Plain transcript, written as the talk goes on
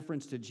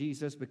reference to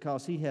Jesus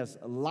because he has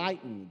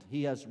lightened,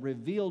 he has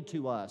revealed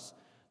to us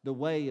the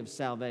way of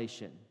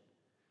salvation.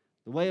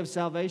 The way of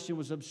salvation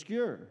was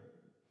obscure.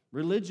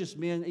 Religious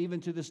men, even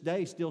to this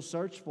day, still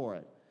search for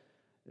it.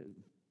 It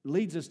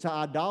leads us to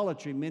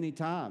idolatry many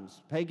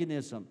times,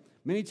 paganism.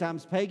 Many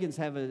times pagans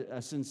have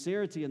a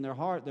sincerity in their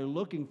heart. They're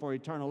looking for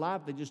eternal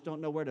life. They just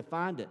don't know where to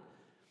find it.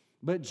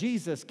 But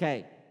Jesus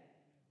came,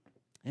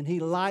 and he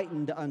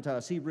lightened unto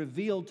us. He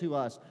revealed to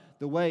us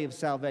the way of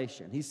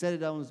salvation. He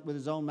said it with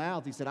his own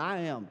mouth. He said,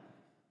 I am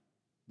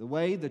the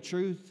way, the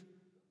truth,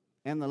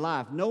 and the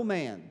life. No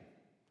man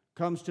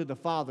comes to the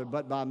Father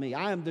but by me.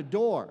 I am the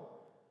door.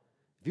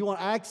 If you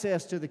want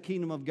access to the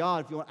kingdom of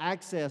God, if you want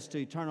access to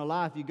eternal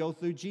life, you go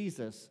through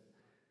Jesus.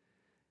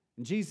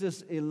 And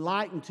Jesus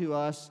enlightened to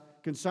us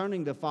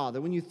concerning the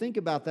Father. When you think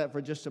about that for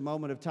just a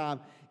moment of time,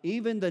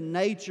 even the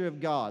nature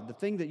of God, the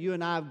thing that you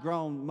and I have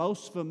grown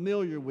most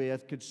familiar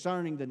with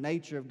concerning the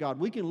nature of God,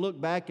 we can look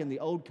back in the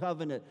Old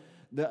Covenant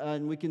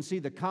and we can see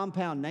the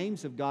compound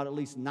names of God. At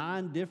least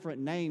 9 different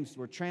names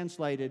were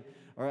translated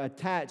or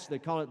attached. They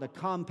call it the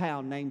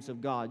compound names of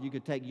God. You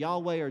could take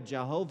Yahweh or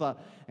Jehovah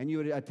and you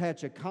would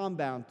attach a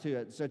compound to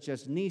it, such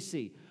as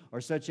Nisi or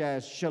such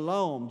as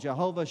Shalom,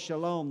 Jehovah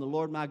Shalom, the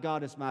Lord my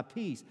God is my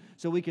peace.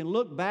 So we can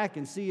look back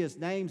and see his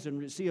names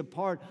and see a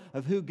part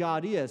of who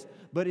God is.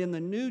 But in the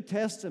New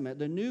Testament,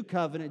 the New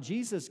Covenant,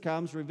 Jesus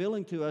comes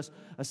revealing to us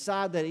a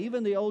side that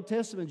even the Old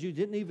Testament you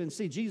didn't even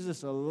see.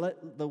 Jesus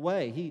the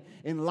way. He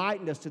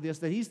enlightened us to this,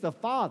 that he's the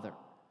Father.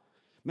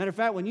 Matter of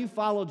fact, when you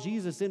follow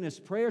Jesus in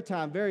his prayer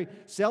time, very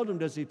seldom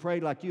does he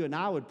pray like you and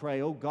I would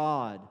pray, oh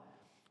God,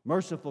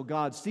 merciful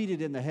God, seated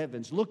in the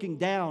heavens, looking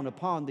down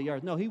upon the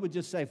earth. No, he would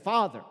just say,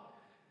 Father.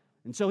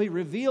 And so he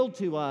revealed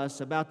to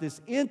us about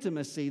this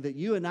intimacy that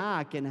you and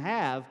I can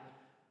have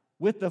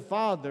with the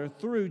Father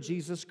through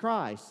Jesus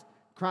Christ.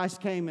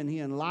 Christ came and he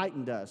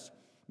enlightened us.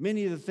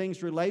 Many of the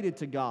things related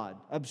to God,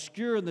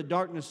 obscure in the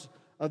darkness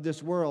of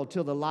this world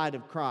till the light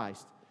of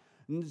Christ.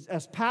 And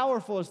as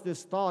powerful as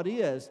this thought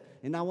is,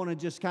 and I want to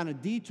just kind of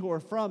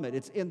detour from it,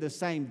 it's in the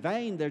same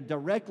vein, they're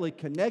directly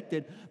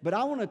connected, but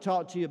I want to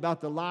talk to you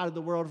about the light of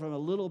the world from a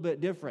little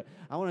bit different.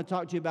 I want to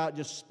talk to you about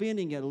just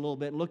spinning it a little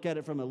bit and look at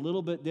it from a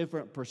little bit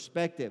different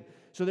perspective.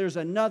 So there's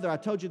another, I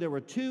told you there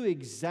were 2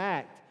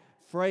 exact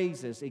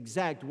phrases,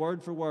 exact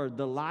word for word,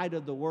 the light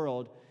of the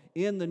world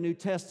in the New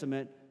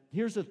Testament.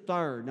 Here's a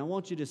third, and I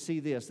want you to see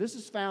this. This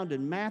is found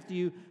in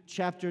Matthew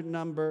chapter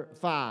number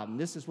 5, and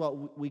this is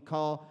what we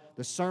call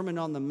the Sermon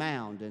on the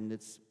Mount, and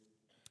it's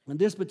in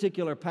this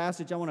particular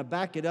passage. I want to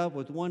back it up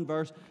with one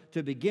verse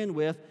to begin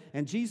with,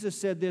 and Jesus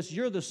said this,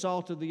 you're the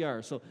salt of the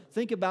earth. So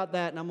think about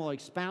that, and I'm going to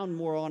expound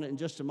more on it in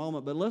just a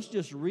moment, but let's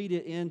just read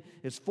it in.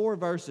 It's 4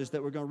 verses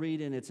that we're going to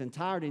read in its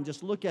entirety, and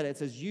just look at it. It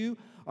says, you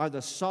are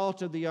the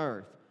salt of the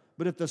earth,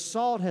 but if the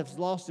salt has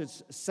lost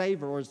its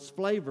savor or its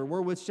flavor,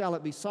 wherewith shall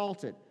it be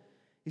salted?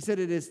 He said,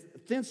 it is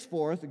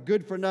thenceforth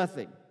good for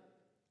nothing,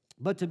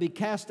 but to be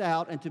cast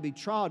out and to be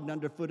trodden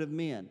under foot of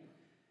men.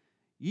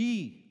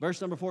 Ye,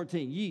 verse number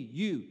 14,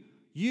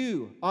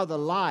 you are the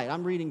light.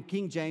 I'm reading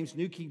King James,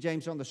 New King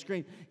James on the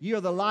screen. You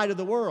are the light of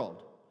the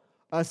world.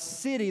 A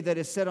city that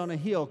is set on a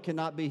hill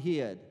cannot be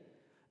hid.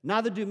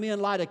 Neither do men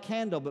light a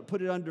candle, but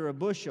put it under a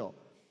bushel.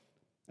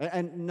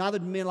 And neither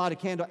do men light a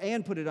candle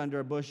and put it under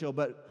a bushel,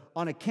 but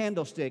on a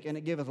candlestick, and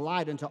it giveth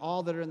light unto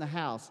all that are in the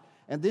house.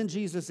 And then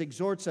Jesus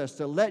exhorts us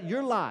to let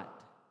your light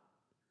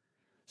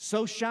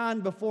so shine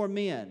before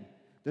men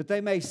that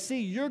they may see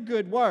your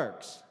good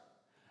works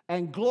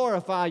and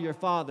glorify your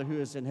Father who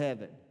is in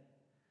heaven.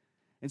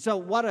 And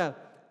so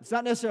it's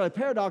not necessarily a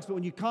paradox, but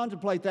when you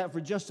contemplate that for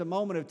just a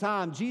moment of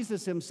time,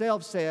 Jesus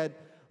himself said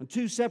on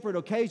 2 separate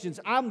occasions,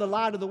 I'm the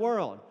light of the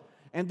world.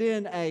 And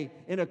then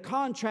in a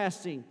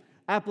contrasting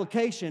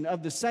application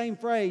of the same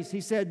phrase, he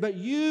said, but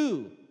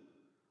you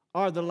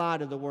are the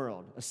light of the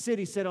world, a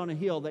city set on a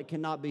hill that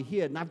cannot be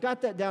hid. And I've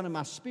got that down in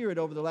my spirit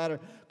over the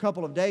latter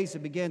couple of days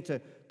and began to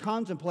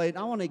contemplate.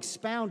 I want to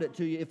expound it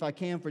to you if I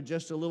can for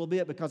just a little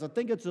bit, because I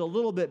think it's a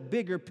little bit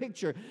bigger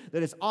picture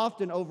that is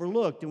often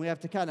overlooked, and we have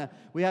to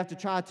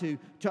try to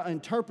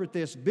interpret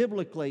this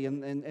biblically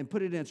and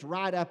put it in its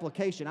right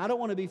application. I don't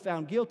want to be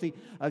found guilty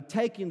of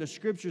taking the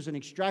scriptures and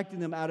extracting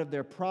them out of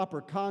their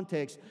proper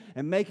context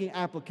and making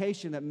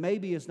application that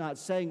maybe is not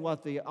saying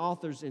what the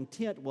author's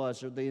intent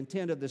was or the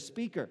intent of the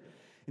speaker.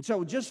 And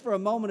so just for a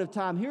moment of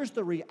time, here's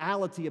the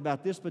reality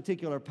about this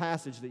particular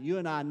passage that you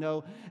and I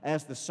know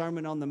as the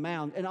Sermon on the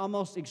Mount, and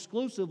almost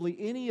exclusively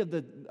any of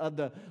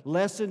the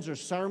lessons or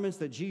sermons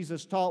that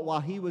Jesus taught while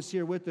he was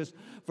here with us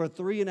for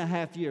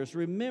 3.5 years.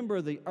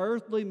 Remember, the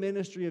earthly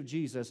ministry of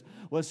Jesus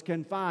was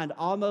confined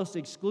almost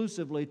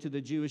exclusively to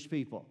the Jewish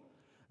people.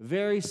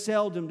 Very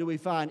seldom do we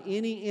find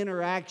any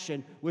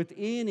interaction with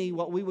any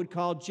what we would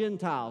call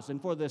Gentiles.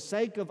 And for the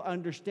sake of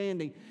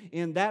understanding,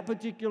 in that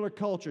particular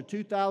culture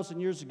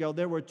 2,000 years ago,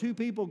 there were 2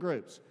 people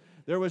groups.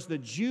 There was the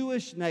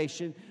Jewish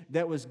nation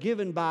that was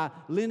given by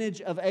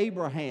lineage of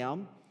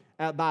Abraham,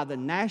 by the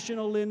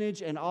national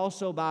lineage, and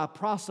also by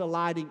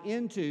proselyting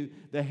into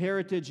the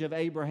heritage of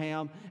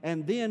Abraham.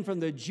 And then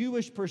from the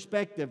Jewish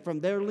perspective, from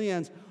their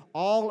lens,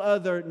 All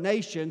other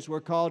nations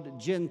were called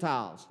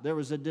Gentiles. There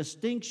was a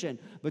distinction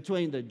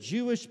between the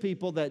Jewish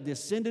people that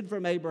descended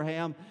from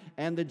Abraham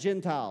and the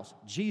Gentiles.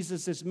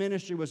 Jesus'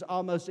 ministry was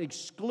almost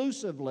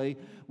exclusively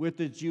with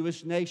the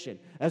Jewish nation.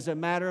 As a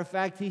matter of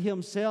fact, he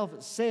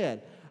himself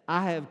said,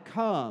 I have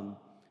come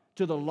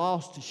to the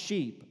lost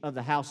sheep of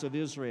the house of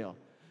Israel.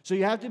 So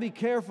you have to be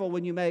careful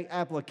when you make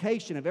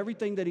application of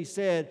everything that he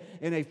said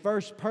in a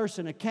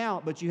first-person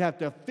account, but you have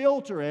to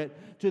filter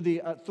it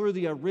to through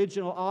the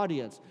original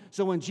audience.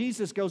 So when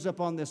Jesus goes up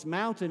on this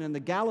mountain in the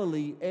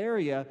Galilee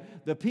area,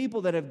 the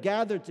people that have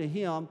gathered to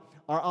him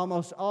are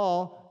almost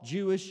all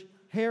Jewish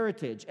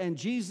heritage. And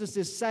Jesus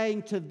is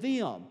saying to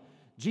them,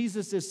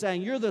 Jesus is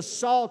saying, you're the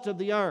salt of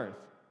the earth.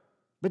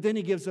 But then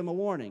he gives them a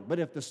warning. But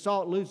if the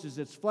salt loses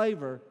its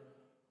flavor,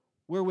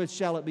 wherewith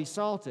shall it be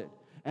salted?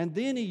 And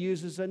then he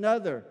uses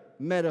another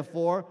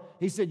metaphor.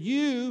 He said,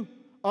 you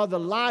are the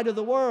light of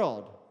the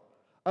world,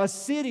 a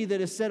city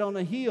that is set on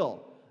a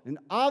hill. And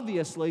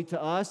obviously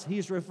to us,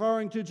 he's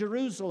referring to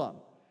Jerusalem.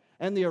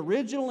 And the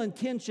original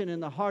intention in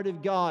the heart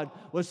of God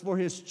was for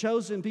his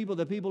chosen people,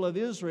 the people of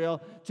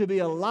Israel, to be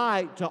a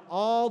light to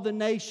all the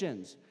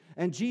nations.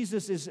 And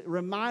Jesus is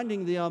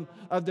reminding them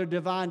of their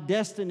divine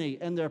destiny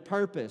and their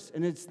purpose.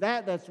 And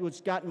that's what's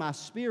got my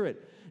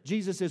spirit.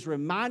 Jesus is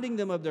reminding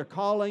them of their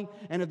calling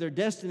and of their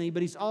destiny,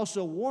 but he's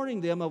also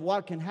warning them of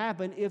what can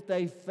happen if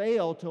they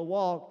fail to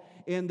walk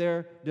in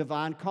their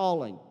divine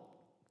calling.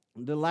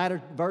 The latter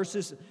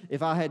verses,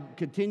 if I had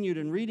continued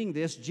in reading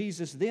this,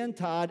 Jesus then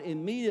tied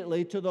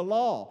immediately to the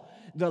law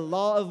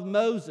of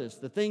Moses,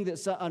 the thing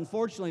that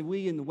unfortunately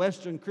we in the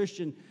Western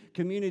Christian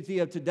community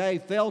of today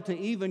fail to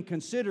even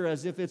consider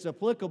as if it's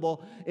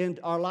applicable in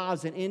our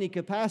lives in any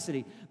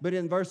capacity. But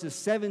in verses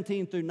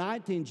 17 through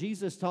 19,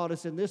 Jesus taught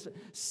us in this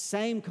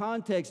same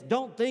context,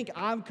 don't think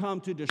I've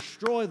come to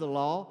destroy the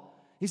law.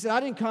 He said, I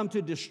didn't come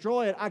to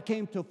destroy it, I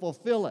came to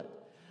fulfill it.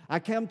 I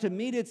came to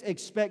meet its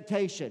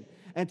expectation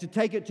and to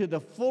take it to the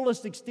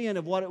fullest extent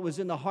of what it was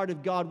in the heart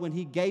of God when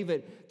he gave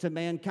it to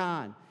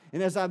mankind.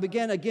 And as I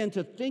began again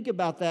to think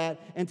about that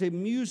and to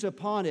muse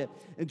upon it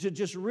and to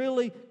just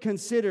really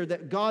consider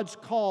that God's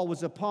call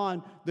was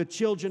upon the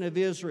children of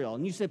Israel.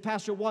 And you say,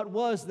 Pastor, what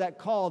was that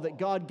call that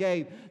God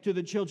gave to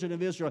the children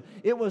of Israel?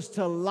 It was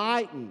to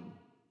lighten.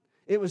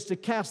 It was to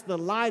cast the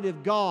light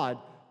of God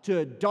to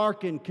a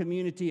darkened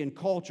community and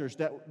cultures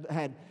that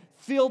had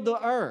filled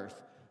the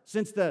earth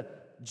since the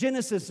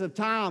Genesis of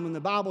time, when the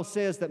Bible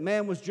says that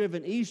man was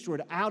driven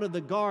eastward out of the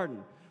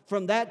garden.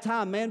 From that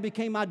time, man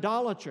became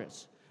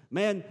idolatrous.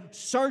 Man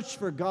searched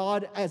for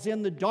God as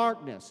in the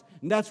darkness.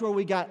 And that's where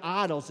we got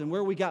idols and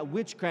where we got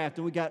witchcraft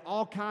and we got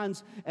all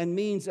kinds and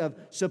means of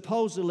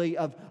supposedly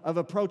of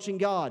approaching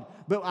God.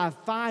 But I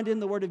find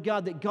in the Word of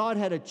God that God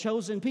had a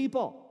chosen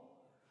people,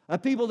 a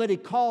people that he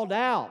called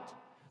out,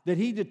 that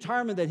he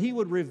determined that he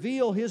would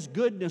reveal his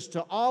goodness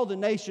to all the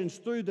nations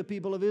through the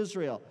people of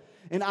Israel.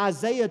 In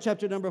Isaiah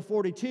chapter number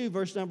 42,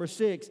 verse number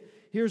 6,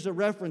 here's a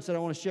reference that I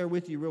want to share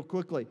with you real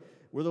quickly,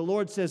 where the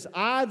Lord says,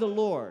 I, the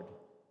Lord,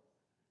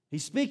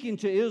 he's speaking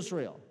to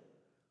Israel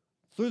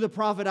through the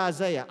prophet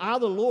Isaiah. I,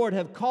 the Lord,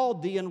 have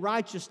called thee in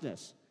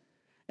righteousness,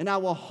 and I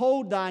will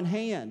hold thine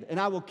hand, and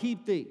I will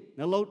keep thee.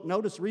 Now,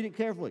 notice, read it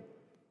carefully.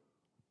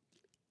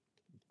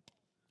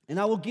 And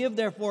I will give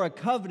therefore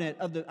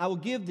I will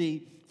give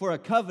thee for a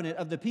covenant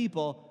of the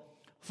people,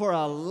 for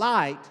a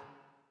light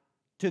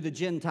to the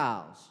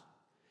Gentiles.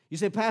 You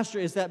say, Pastor,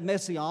 is that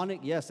messianic?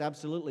 Yes,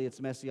 absolutely, it's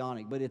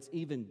messianic, but it's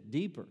even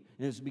deeper.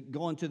 And it's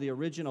going to the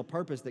original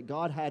purpose that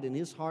God had in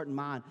his heart and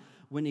mind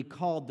when he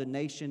called the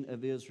nation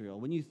of Israel.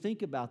 When you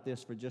think about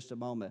this for just a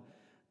moment,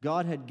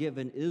 God had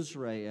given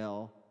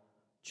Israel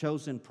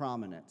chosen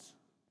prominence,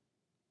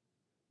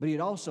 but he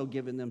had also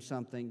given them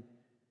something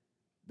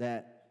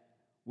that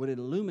would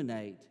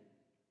illuminate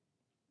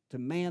to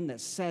man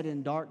that sat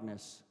in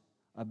darkness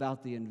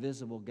about the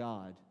invisible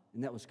God,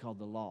 and that was called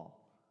the law.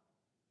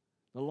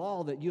 The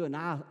law that you and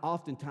I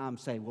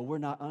oftentimes say, well, we're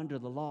not under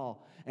the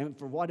law. And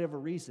for whatever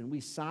reason, we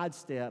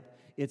sidestep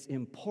its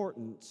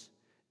importance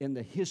in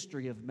the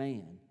history of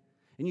man.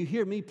 And you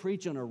hear me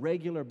preach on a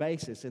regular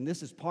basis, and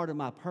this is part of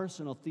my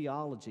personal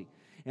theology,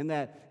 and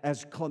that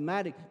as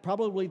climatic,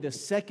 probably the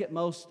second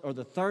most or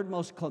the third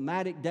most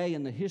climatic day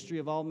in the history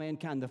of all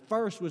mankind, the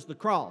first was the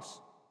cross.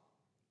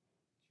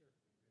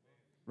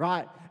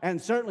 Right?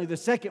 And certainly the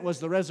second was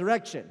the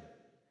resurrection.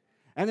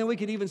 And then we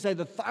could even say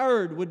the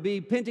third would be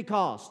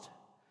Pentecost.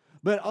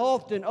 But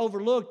often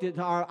overlooked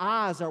to our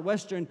eyes, our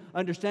Western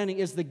understanding,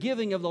 is the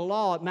giving of the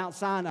law at Mount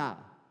Sinai.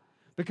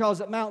 Because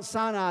at Mount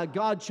Sinai,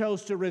 God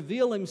chose to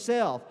reveal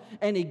himself,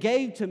 and he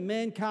gave to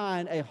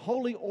mankind a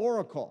holy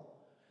oracle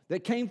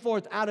that came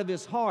forth out of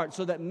his heart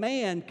so that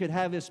man could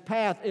have his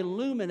path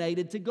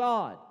illuminated to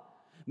God.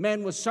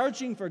 Man was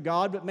searching for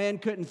God, but man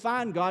couldn't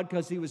find God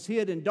because he was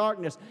hid in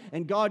darkness.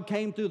 And God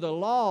came through the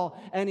law,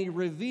 and he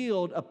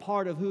revealed a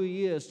part of who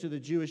he is to the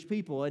Jewish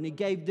people. And he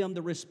gave them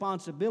the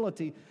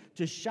responsibility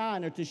to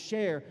shine or to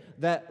share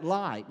that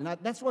light. And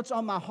that's what's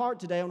on my heart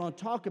today. I want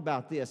to talk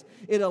about this.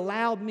 It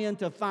allowed men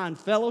to find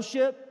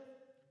fellowship.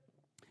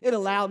 It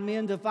allowed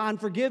men to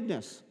find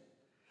forgiveness.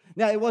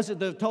 Now, it wasn't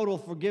the total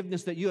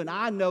forgiveness that you and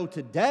I know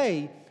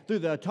today through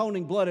the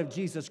atoning blood of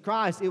Jesus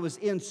Christ. It was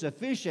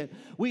insufficient.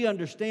 We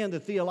understand the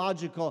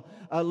theological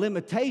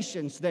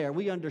limitations there.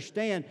 We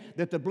understand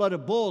that the blood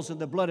of bulls and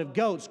the blood of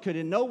goats could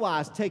in no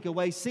wise take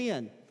away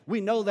sin. We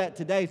know that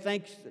today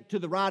thanks to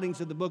the writings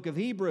of the book of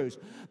Hebrews.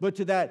 But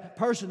to that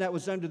person that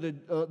was under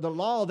the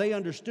law, they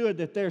understood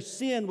that their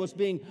sin was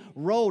being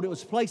rolled. It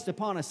was placed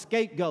upon a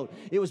scapegoat.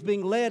 It was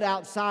being led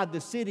outside the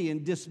city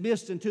and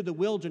dismissed into the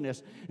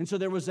wilderness. And so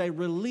there was a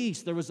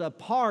release. There was a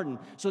pardon.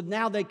 So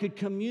now they could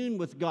commune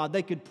with God.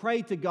 They could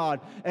pray to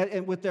God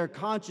and with their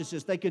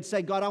consciences. They could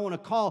say, God, I want to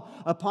call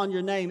upon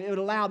your name. It would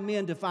allow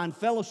men to find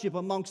fellowship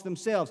amongst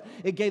themselves.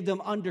 It gave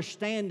them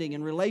understanding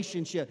and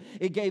relationship.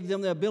 It gave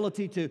them the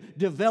ability to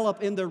develop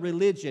in their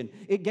religion.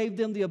 It gave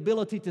them the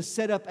ability to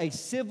set up a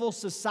civil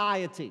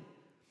society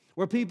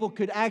where people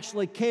could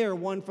actually care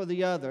one for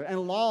the other, and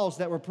laws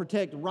that would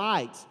protect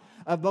rights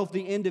of both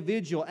the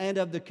individual and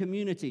of the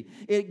community.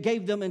 It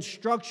gave them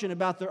instruction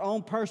about their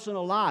own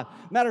personal life.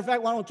 Matter of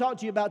fact, what I want to talk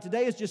to you about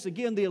today is just,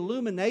 again, the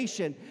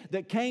illumination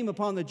that came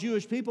upon the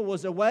Jewish people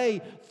was a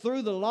way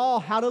through the law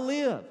how to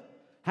live,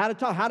 how to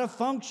talk, how to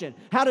function,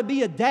 how to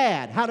be a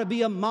dad, how to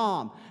be a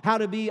mom, how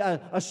to be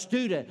a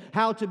student,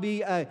 how to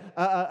be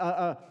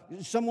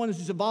someone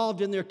who's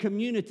involved in their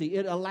community.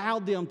 It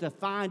allowed them to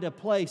find a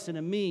place and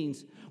a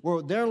means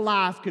where their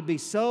life could be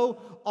so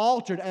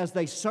altered as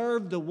they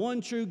served the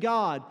one true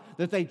God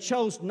that they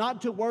chose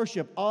not to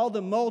worship all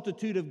the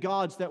multitude of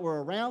gods that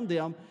were around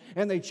them,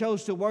 and they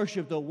chose to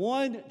worship the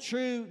one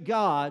true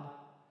God.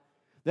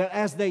 That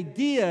as they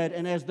did,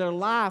 and as their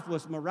life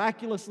was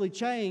miraculously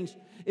changed,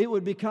 it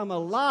would become a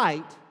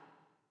light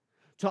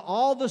to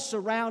all the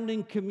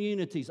surrounding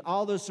communities,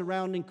 all the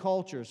surrounding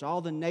cultures,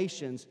 all the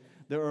nations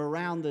that were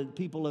around the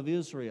people of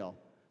Israel.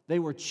 They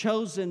were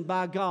chosen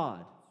by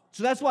God.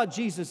 So that's what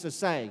Jesus is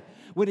saying.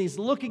 When he's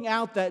looking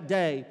out that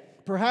day,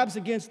 perhaps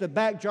against the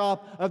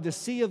backdrop of the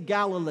Sea of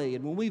Galilee.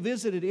 And when we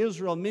visited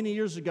Israel many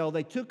years ago,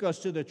 they took us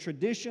to the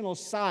traditional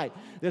site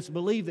that's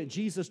believed that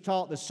Jesus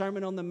taught the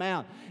Sermon on the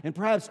Mount. And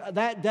perhaps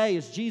that day,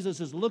 as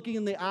Jesus is looking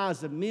in the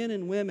eyes of men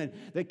and women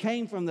that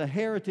came from the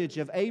heritage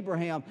of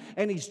Abraham,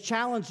 and he's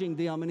challenging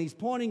them, and he's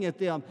pointing at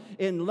them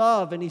in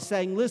love, and he's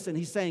saying, listen,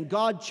 he's saying,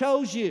 God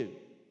chose you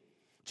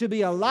to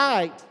be a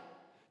light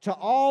to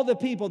all the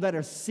people that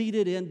are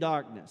seated in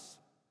darkness.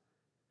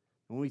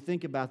 When we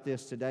think about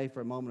this today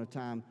for a moment of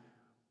time,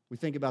 we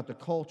think about the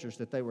cultures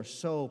that they were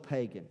so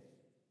pagan.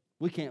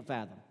 We can't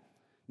fathom.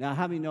 Now,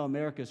 how many know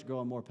America's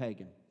growing more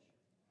pagan?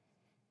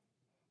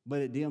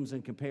 But it dims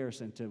in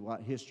comparison to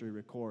what history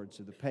records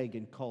of the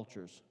pagan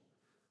cultures,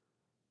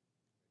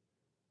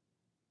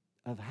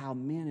 of how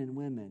men and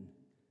women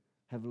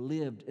have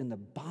lived in the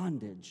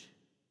bondage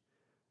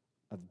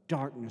of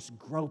darkness,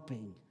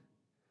 groping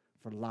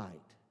for light.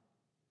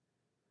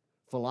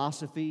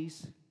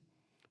 Philosophies,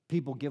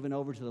 people given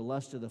over to the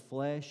lust of the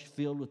flesh,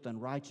 filled with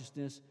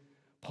unrighteousness.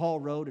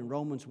 Paul wrote in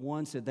Romans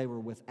 1, said they were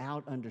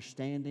without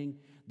understanding.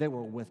 They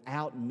were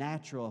without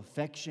natural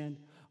affection.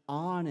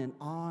 On and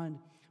on.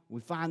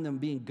 We find them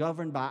being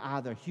governed by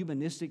either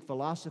humanistic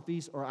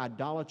philosophies or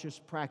idolatrous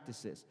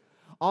practices.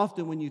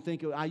 Often when you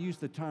think of, I use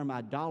the term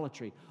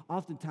idolatry,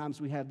 oftentimes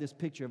we have this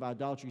picture of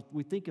idolatry.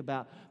 We think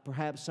about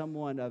perhaps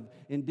someone of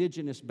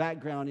indigenous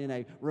background in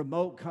a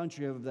remote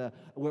country of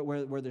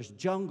where there's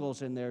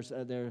jungles and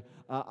they're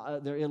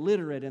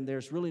illiterate and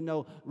there's really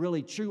no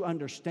really true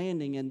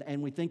understanding,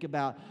 and we think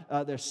about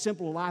their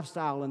simple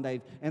lifestyle, and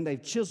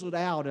they've chiseled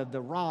out of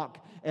the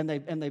rock, and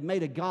they've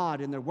made a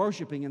god, and they're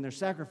worshiping and they're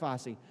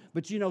sacrificing.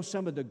 But you know,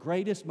 some of the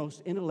greatest,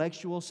 most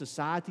intellectual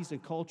societies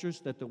and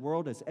cultures that the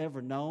world has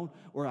ever known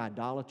were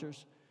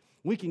idolaters.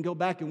 We can go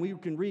back and we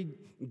can read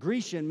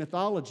Grecian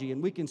mythology,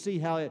 and we can see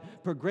how it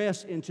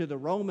progressed into the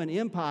Roman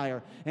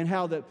Empire, and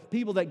how the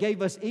people that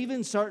gave us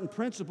even certain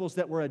principles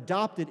that were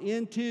adopted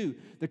into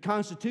the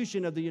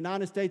Constitution of the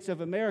United States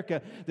of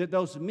America, that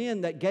those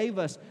men that gave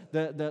us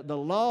the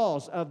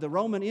laws of the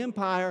Roman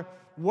Empire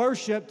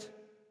worshiped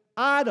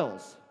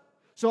idols.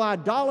 So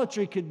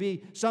idolatry could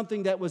be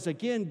something that was,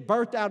 again,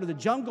 birthed out of the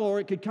jungle, or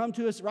it could come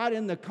to us right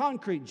in the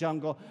concrete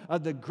jungle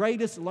of the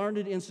greatest learned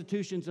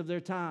institutions of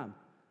their time.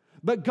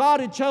 But God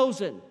had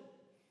chosen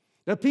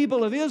the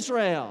people of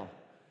Israel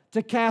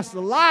to cast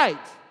the light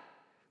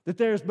that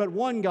there's but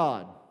one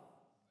God.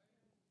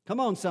 Come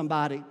on,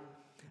 somebody.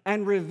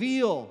 And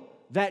reveal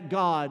that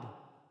God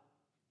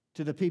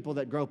to the people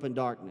that grope in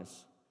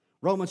darkness.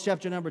 Romans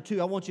chapter number 2,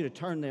 I want you to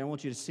turn there. I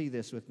want you to see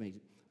this with me.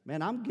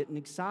 Man, I'm getting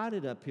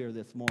excited up here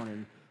this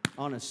morning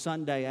on a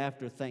Sunday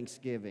after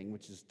Thanksgiving,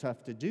 which is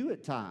tough to do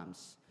at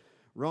times.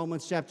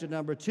 Romans chapter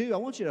number 2, I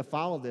want you to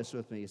follow this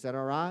with me. Is that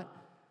all right?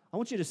 I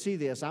want you to see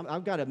this.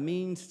 I've got a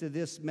means to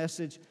this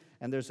message,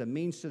 and there's a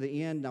means to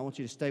the end. I want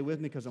you to stay with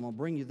me because I'm going to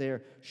bring you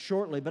there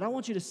shortly. But I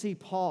want you to see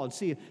Paul and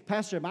see,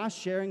 Pastor, am I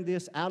sharing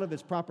this out of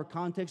its proper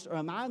context, or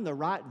am I in the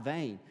right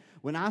vein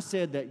when I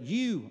said that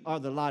you are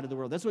the light of the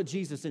world? That's what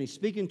Jesus said. He's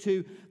speaking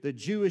to the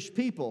Jewish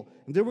people.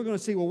 And then we're going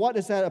to see, well, what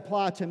does that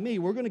apply to me?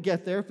 We're going to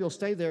get there if you'll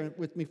stay there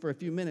with me for a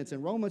few minutes.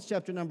 In Romans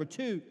chapter number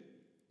 2,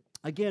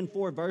 again,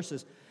 4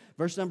 verses.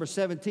 Verse number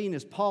 17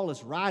 is Paul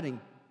is writing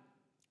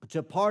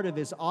to part of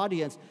his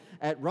audience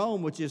at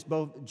Rome, which is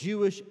both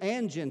Jewish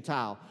and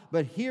Gentile.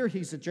 But here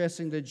he's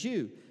addressing the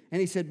Jew. And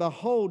he said,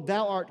 "Behold,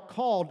 thou art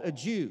called a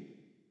Jew,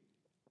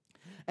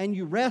 and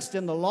you rest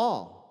in the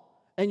law,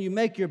 and you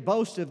make your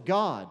boast of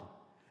God,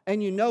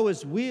 and you know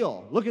His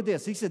will." Look at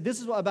this. He said, this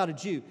is what about a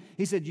Jew.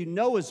 He said, you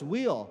know His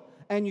will,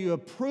 and you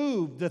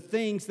approve the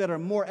things that are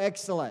more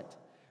excellent.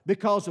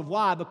 Because of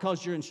why?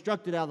 Because you're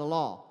instructed out of the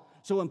law.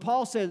 So when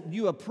Paul says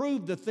you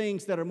approve the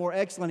things that are more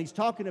excellent, he's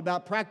talking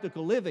about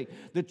practical living,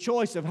 the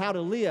choice of how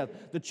to live,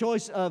 the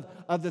choice of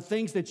the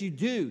things that you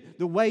do,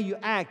 the way you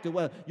act,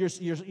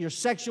 your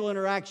sexual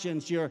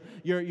interactions, your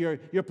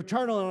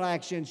paternal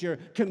interactions, your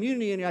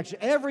community interactions,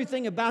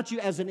 everything about you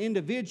as an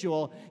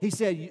individual. He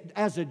said,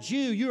 as a Jew,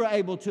 you are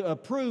able to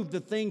approve the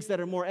things that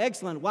are more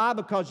excellent. Why?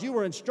 Because you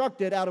were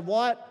instructed out of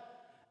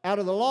what? Out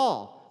of the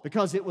law.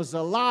 Because it was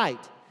a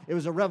light. It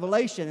was a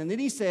revelation. And then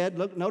he said,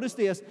 look, notice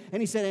this,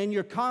 and he said, and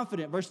you're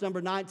confident, verse number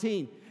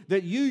 19,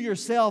 that you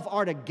yourself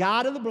are a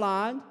guide of the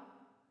blind,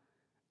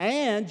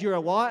 and you're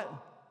a what?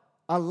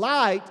 A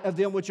light of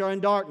them which are in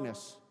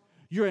darkness.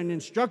 You're an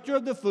instructor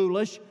of the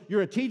foolish,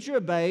 you're a teacher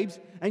of babes,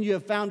 and you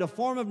have found a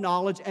form of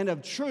knowledge and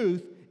of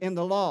truth in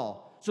the law.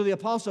 So the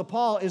Apostle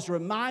Paul is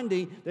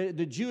reminding that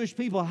the Jewish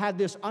people had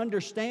this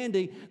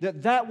understanding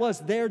that that was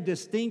their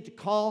distinct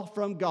call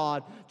from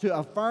God to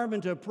affirm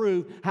and to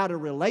approve how to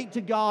relate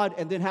to God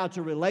and then how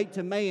to relate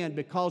to man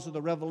because of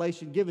the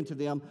revelation given to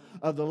them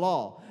of the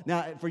law.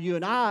 Now, for you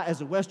and I,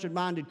 as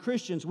Western-minded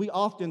Christians, we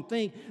often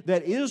think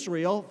that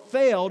Israel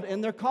failed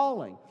in their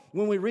calling.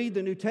 When we read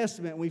the New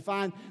Testament, we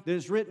find that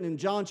it's written in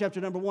John chapter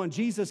number 1,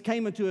 Jesus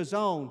came into His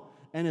own,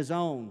 and His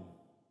own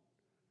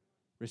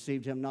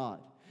received Him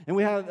not. And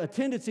we have a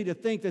tendency to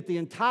think that the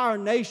entire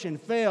nation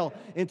fell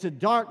into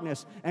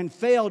darkness and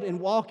failed in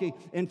walking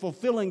and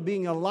fulfilling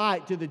being a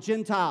light to the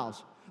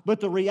Gentiles.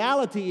 But the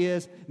reality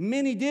is,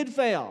 many did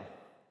fail.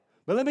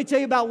 But let me tell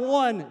you about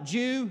one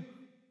Jew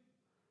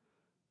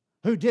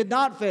who did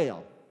not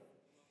fail.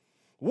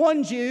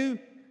 One Jew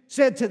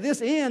said, "To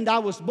this end I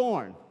was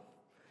born."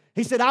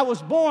 He said, "I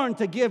was born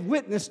to give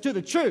witness to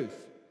the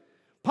truth."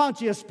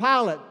 Pontius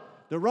Pilate,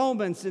 the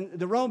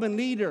Roman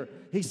leader,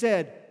 he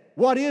said,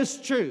 "What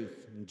is truth?"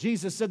 And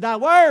Jesus said, "Thy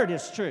word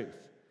is truth."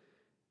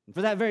 And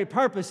for that very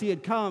purpose he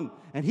had come,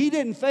 and he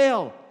didn't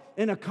fail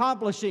in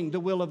accomplishing the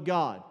will of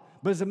God.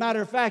 But as a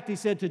matter of fact, he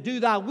said, "To do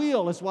thy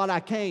will is what I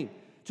came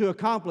to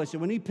accomplish."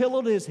 And when he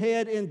pillowed his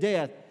head in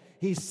death,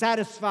 he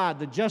satisfied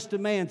the just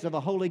demands of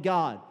a holy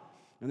God.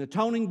 And the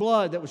atoning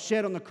blood that was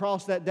shed on the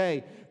cross that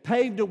day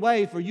paved a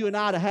way for you and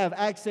I to have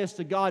access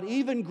to God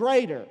even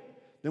greater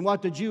than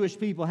what the Jewish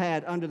people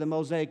had under the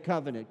Mosaic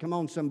covenant. Come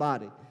on,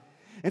 somebody.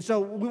 And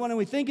so when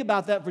we think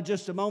about that for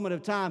just a moment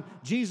of time,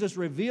 Jesus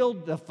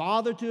revealed the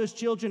Father to His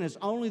children as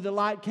only the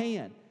light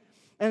can.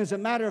 And as a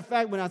matter of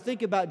fact, when I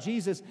think about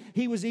Jesus,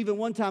 He was even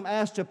one time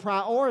asked to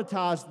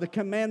prioritize the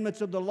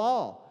commandments of the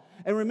law.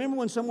 And remember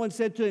when someone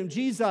said to Him,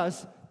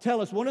 "Jesus,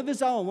 tell us," one of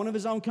His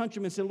own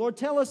countrymen said, "Lord,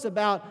 tell us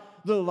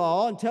about the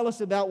law and tell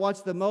us about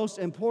what's the most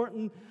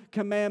important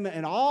commandment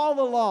in all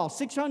the law."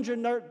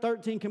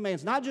 613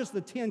 commandments, not just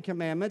the 10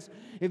 commandments.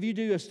 If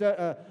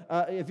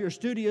you're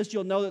studious,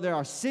 you'll know that there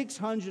are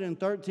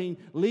 613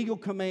 legal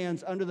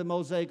commands under the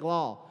Mosaic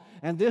law.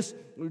 And this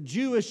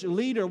Jewish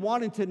leader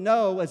wanted to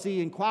know, as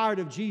he inquired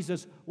of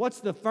Jesus, what's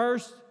the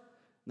first,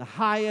 the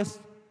highest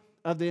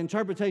of the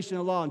interpretation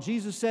of the law? And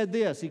Jesus said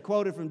this. He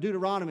quoted from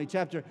Deuteronomy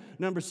chapter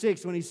number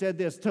 6 when he said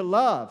this, "To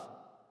love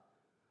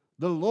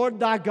the Lord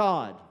thy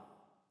God."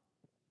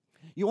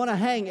 You want to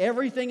hang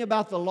everything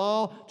about the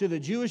law to the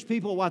Jewish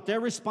people. What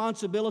their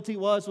responsibility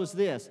was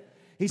this.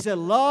 He said,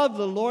 "Love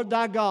the Lord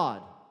thy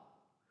God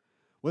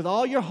with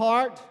all your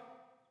heart,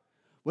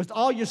 with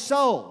all your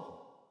soul,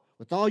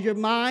 with all your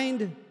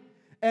mind,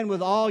 and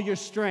with all your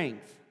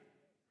strength."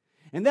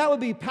 And that would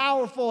be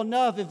powerful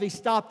enough if he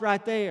stopped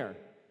right there.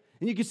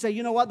 And you could say,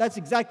 you know what, that's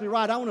exactly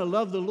right. I want to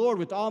love the Lord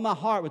with all my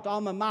heart, with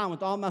all my mind,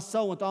 with all my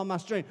soul, with all my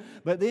strength.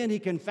 But then he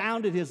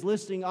confounded his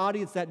listening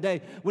audience that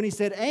day when he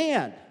said,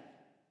 "And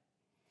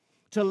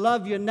to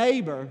love your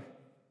neighbor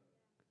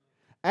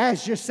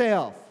as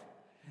yourself."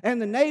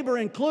 And the neighbor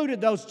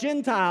included those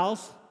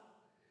Gentiles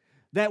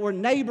that were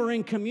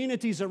neighboring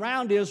communities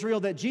around Israel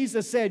that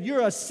Jesus said,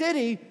 "You're a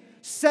city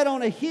set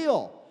on a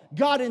hill.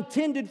 God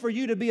intended for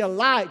you to be a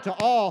light to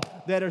all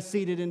that are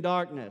seated in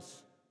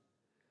darkness."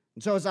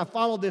 And so as I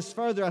follow this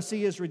further, I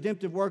see His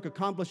redemptive work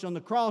accomplished on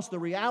the cross. The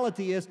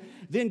reality is,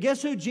 then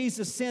guess who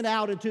Jesus sent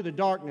out into the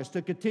darkness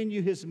to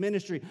continue His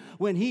ministry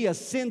when He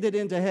ascended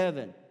into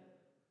heaven?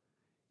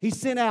 He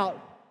sent out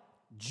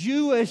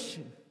Jewish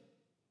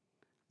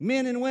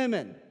men and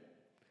women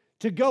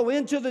to go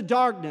into the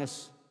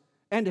darkness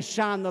and to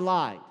shine the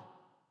light,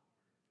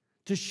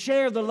 to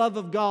share the love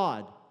of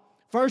God,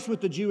 first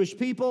with the Jewish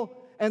people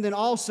and then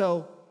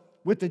also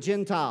with the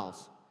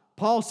Gentiles.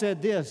 Paul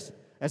said this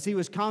as he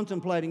was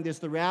contemplating this.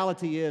 The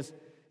reality is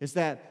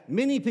that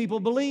many people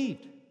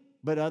believed,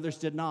 but others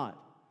did not.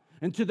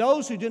 And to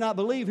those who do not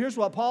believe, here's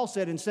what Paul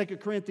said in 2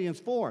 Corinthians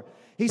 4.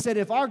 He said,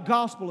 if our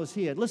gospel is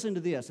hid, listen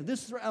to this, and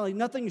this is really,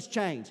 nothing has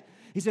changed.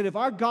 He said, if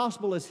our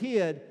gospel is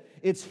hid,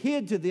 it's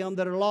hid to them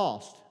that are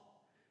lost,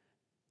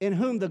 in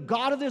whom the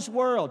God of this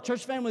world,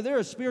 church family, there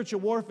is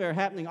spiritual warfare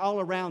happening all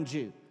around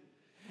you.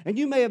 And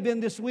you may have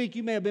been this week,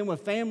 you may have been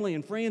with family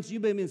and friends,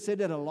 you may have been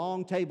sitting at a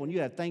long table and you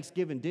had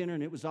Thanksgiving dinner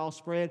and it was all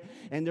spread,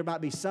 and there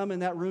might be some in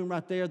that room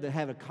right there that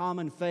have a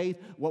common faith,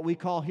 what we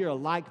call here a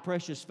like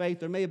precious faith.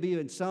 There may be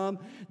even some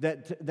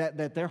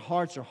that their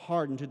hearts are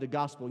hardened to the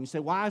gospel. And you say,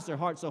 why is their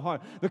heart so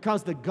hard?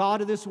 Because the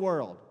God of this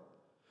world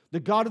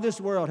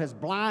has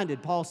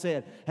blinded, Paul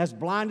said, has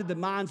blinded the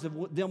minds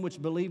of them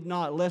which believe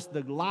not, lest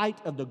the light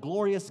of the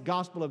glorious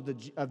gospel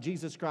of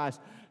Jesus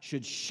Christ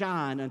should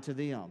shine unto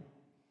them.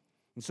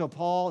 And so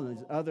Paul and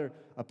his other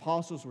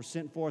apostles were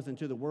sent forth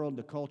into the world and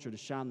the culture to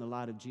shine the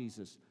light of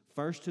Jesus.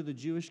 First to the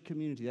Jewish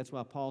community. That's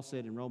why Paul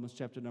said in Romans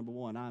chapter number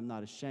 1, I am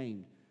not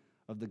ashamed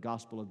of the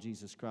gospel of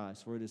Jesus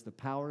Christ, for it is the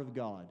power of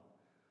God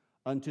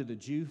unto the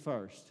Jew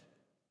first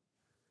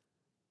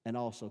and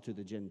also to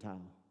the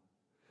Gentile.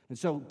 And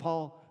so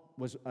Paul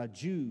was a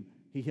Jew.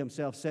 He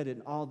himself said it,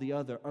 and all the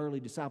other early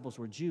disciples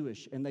were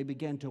Jewish, and they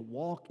began to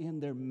walk in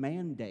their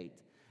mandate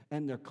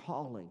and their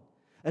calling.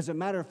 As a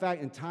matter of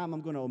fact, in time, I'm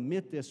going to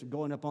omit this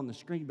going up on the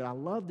screen, but I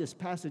love this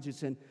passage.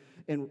 It's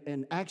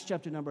in Acts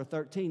chapter number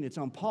 13. It's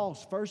on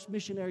Paul's first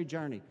missionary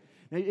journey.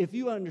 Now, if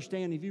you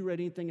understand, if you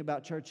read anything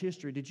about church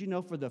history, did you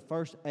know for the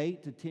first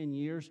 8 to 10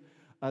 years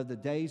of the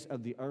days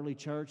of the early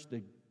church,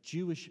 the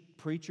Jewish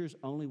preachers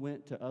only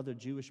went to other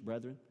Jewish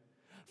brethren?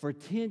 For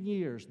 10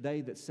 years,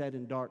 they that sat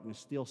in darkness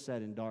still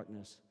sat in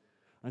darkness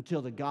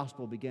until the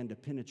gospel began to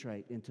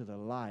penetrate into the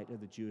light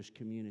of the Jewish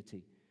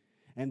community.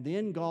 And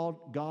then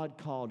God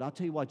called. I'll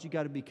tell you what, you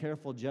got to be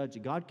careful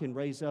judging. God can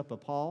raise up a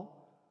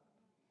Paul,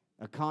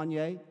 a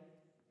Kanye,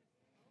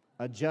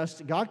 a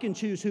Justin. God can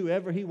choose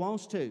whoever He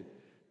wants to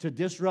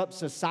disrupt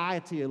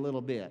society a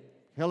little bit.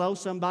 Hello,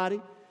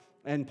 somebody?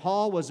 And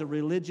Paul was a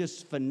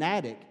religious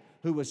fanatic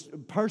who was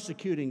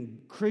persecuting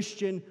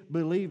Christian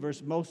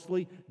believers,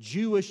 mostly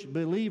Jewish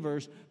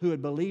believers who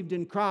had believed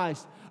in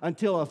Christ,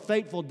 until a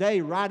fateful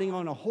day, riding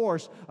on a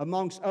horse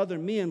amongst other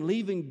men,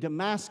 leaving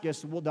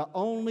Damascus. Well, the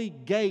only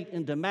gate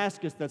in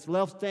Damascus that's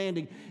left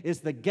standing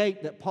is the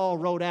gate that Paul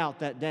rode out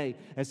that day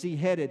as he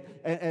headed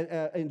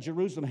in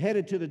Jerusalem,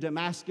 headed to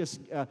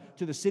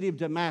the city of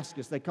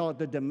Damascus. They call it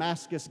the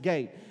Damascus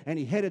Gate. And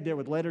he headed there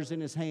with letters in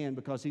his hand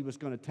because he was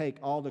going to take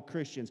all the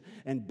Christians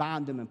and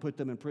bind them and put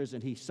them in prison.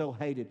 He so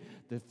hated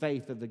the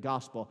faith of the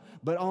gospel.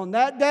 But on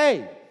that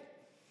day,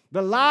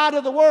 the light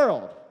of the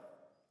world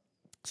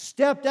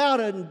stepped out,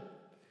 and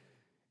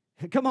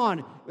come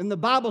on, and the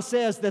Bible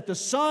says that the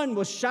sun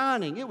was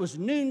shining. It was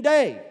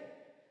noonday.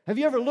 Have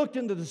you ever looked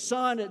into the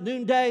sun at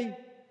noonday?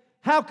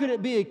 How could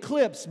it be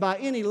eclipsed by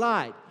any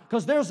light?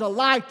 Because there's a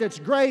light that's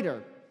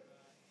greater.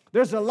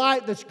 There's a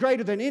light that's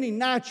greater than any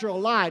natural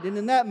light. And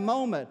in that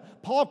moment,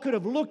 Paul could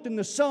have looked in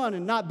the sun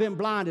and not been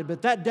blinded.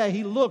 But that day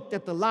he looked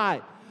at the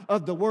light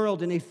of the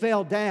world and he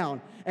fell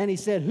down and he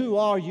said, "Who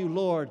are you,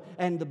 Lord?"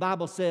 And the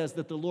Bible says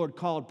that the Lord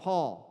called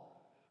Paul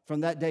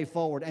from that day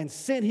forward and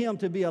sent him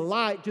to be a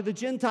light to the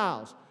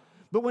Gentiles.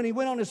 But when he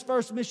went on his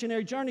first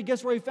missionary journey,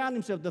 guess where he found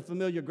himself? The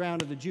familiar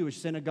ground of the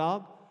Jewish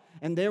synagogue.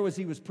 And there, as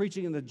he was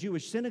preaching in the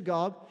Jewish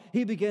synagogue,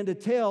 he began to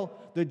tell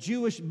the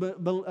Jewish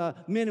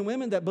men and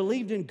women that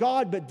believed in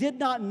God but did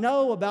not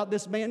know about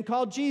this man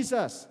called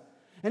Jesus.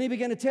 And he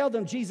began to tell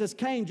them Jesus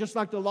came just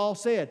like the law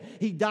said.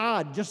 He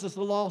died just as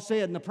the law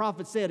said and the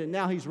prophet said, and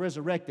now he's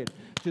resurrected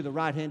to the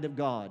right hand of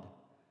God.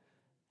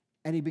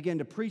 And he began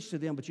to preach to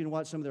them, but you know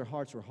what? Some of their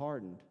hearts were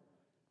hardened.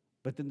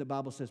 But then the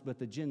Bible says, but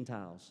the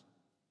Gentiles'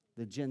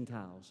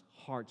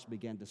 hearts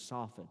began to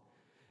soften.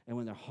 And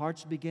when their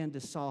hearts began to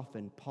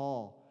soften,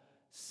 Paul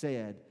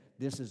said,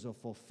 this is a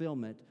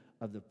fulfillment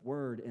of the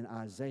word in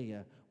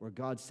Isaiah where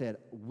God said,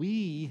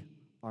 we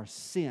are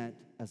sent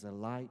as a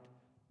light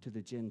to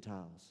the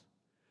Gentiles.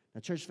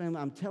 Now, church family,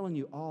 I'm telling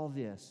you all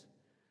this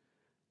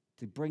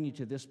to bring you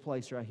to this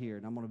place right here.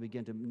 And I'm going to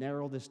begin to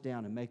narrow this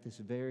down and make this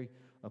very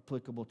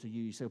applicable to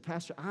you. You say,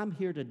 Pastor, I'm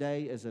here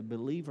today as a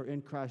believer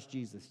in Christ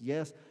Jesus.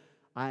 Yes,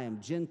 I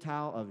am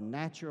Gentile of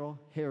natural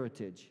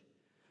heritage.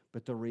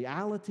 But the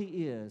reality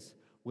is,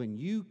 when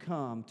you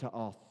come to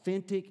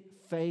authentic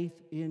faith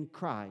in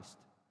Christ,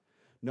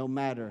 no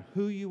matter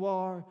who you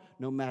are,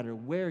 no matter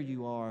where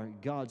you are,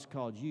 God's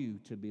called you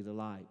to be the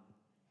light.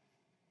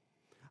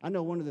 I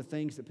know one of the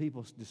things that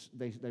people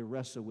they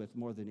wrestle with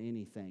more than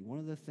anything, one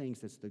of the things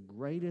that's the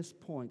greatest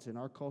points in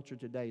our culture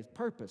today is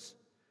purpose.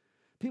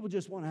 People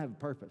just want to have a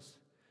purpose.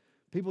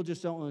 People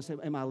just don't want to say,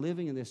 am I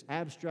living in this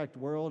abstract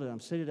world and I'm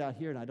sitting out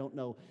here and I don't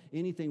know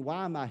anything?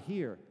 Why am I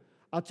here?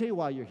 I'll tell you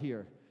why you're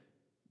here.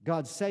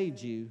 God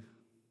saved you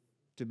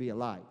to be a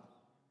light.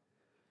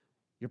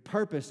 Your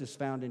purpose is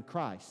found in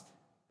Christ.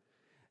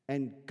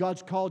 And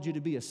God's called you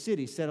to be a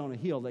city set on a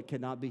hill that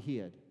cannot be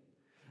hid.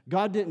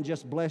 God didn't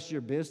just bless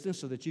your business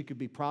so that you could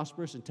be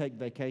prosperous and take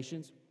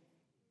vacations.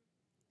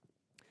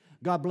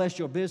 God blessed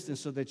your business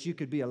so that you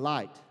could be a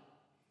light.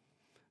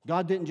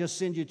 God didn't just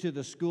send you to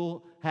the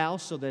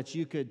schoolhouse so that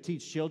you could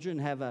teach children,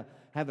 have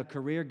a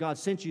career. God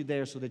sent you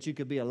there so that you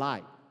could be a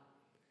light.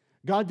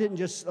 God didn't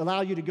just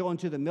allow you to go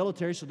into the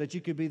military so that you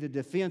could be the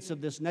defense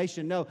of this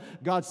nation. No,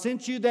 God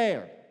sent you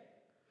there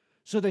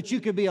so that you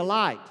could be a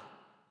light,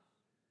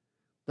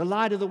 the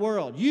light of the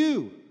world.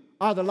 You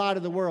are the light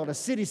of the world, a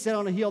city set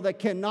on a hill that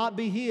cannot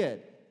be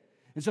hid.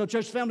 And so,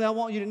 church family, I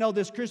want you to know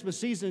this Christmas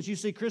season, as you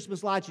see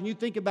Christmas lights and you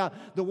think about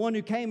the one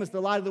who came as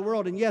the light of the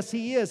world, and yes,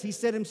 He is. He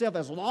said Himself,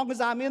 as long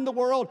as I'm in the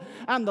world,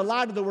 I'm the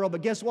light of the world.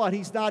 But guess what?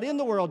 He's not in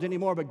the world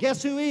anymore, but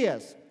guess who He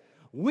is?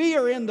 We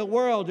are in the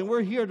world, and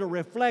we're here to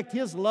reflect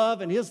His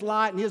love and His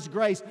light and His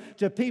grace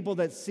to people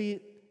that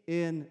sit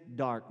in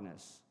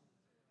darkness.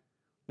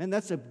 Man,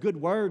 that's a good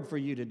word for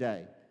you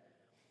today.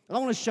 I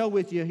want to share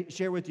with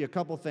you a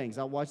couple things.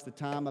 I'll watch the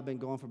time. I've been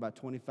going for about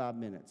 25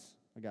 minutes.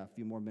 I got a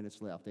few more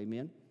minutes left.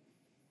 Amen?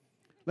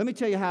 Let me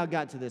tell you how I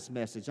got to this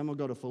message. I'm going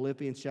to go to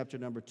Philippians chapter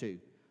number 2.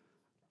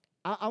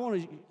 I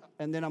want to,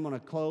 and then I'm going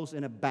to close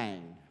in a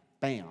bang.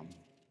 Bam.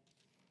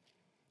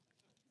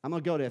 I'm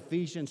going to go to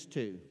Ephesians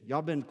 2.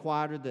 Y'all been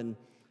quieter than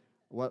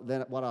what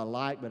I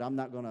like, but I'm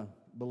not going to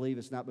believe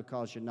it's not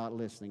because you're not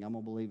listening. I'm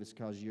going to believe it's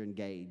because you're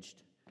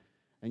engaged.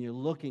 And you're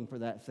looking for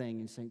that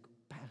thing and saying,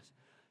 Pastor,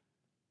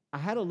 I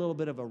had a little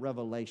bit of a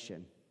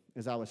revelation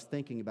as I was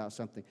thinking about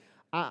something.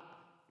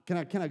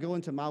 Can I go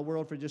into my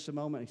world for just a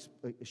moment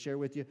and share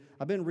with you?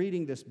 I've been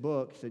reading this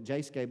book that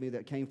Jace gave me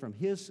that came from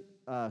his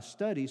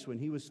studies when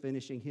he was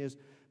finishing his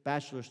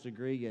bachelor's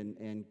degree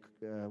in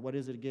what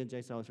is it again,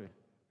 Jace? I always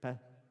forget.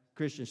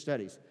 Christian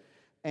Studies.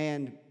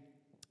 And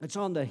it's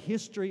on the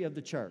history of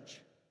the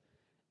church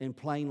in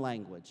plain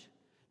language.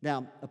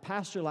 Now, a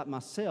pastor like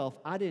myself,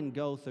 I didn't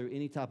go through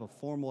any type of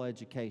formal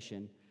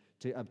education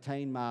to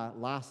obtain my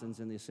license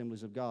in the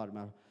Assemblies of God.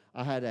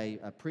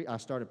 I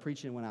started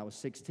preaching when I was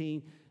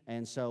 16,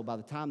 and so by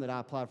the time that I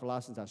applied for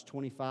license, I was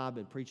 25,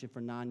 been preaching for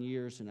 9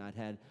 years, and I'd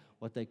had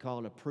what they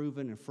called a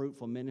proven and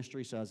fruitful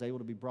ministry, so I was able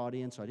to be brought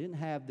in. So I didn't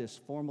have this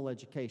formal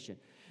education.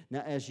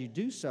 Now, as you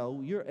do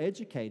so, you're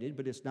educated,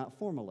 but it's not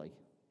formally.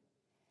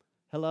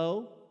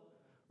 Hello?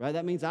 Right?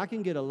 That means I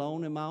can get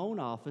alone in my own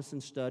office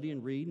and study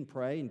and read and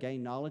pray and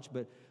gain knowledge,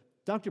 but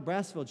Dr.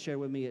 Brassfield shared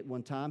with me at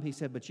one time, he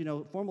said, but you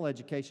know, formal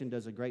education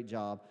does a great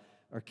job,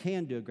 or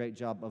can do a great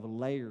job of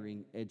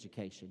layering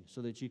education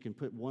so that you can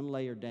put one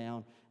layer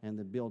down and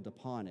then build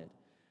upon it.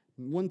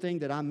 One thing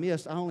that I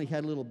missed, I only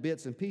had little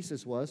bits and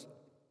pieces, was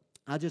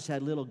I just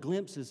had little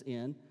glimpses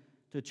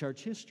into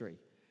church history.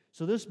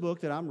 So this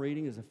book that I'm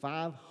reading is a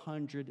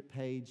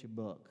 500-page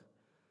book.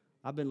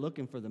 I've been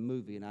looking for the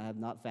movie, and I have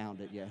not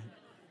found it yet.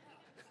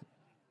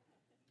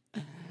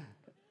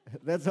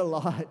 That's a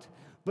lot.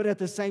 But at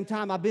the same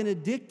time, I've been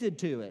addicted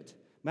to it.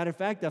 Matter of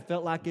fact, I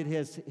felt like it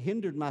has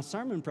hindered my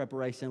sermon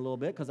preparation a little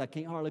bit because I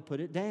can't hardly put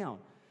it down.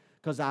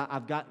 Because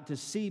I've got to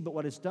see, but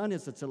what it's done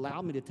is it's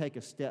allowed me to take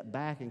a step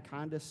back and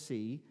kind of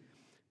see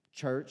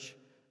church,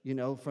 you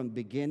know, from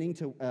beginning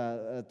to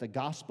the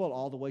gospel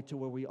all the way to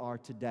where we are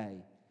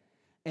today.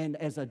 And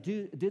as I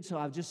did so,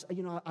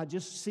 I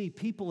just see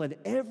people in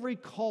every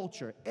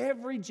culture,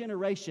 every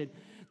generation,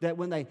 that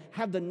when they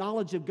have the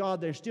knowledge of God,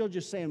 they're still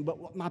just saying,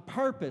 but my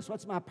purpose,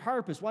 what's my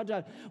purpose?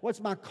 What's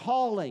my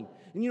calling?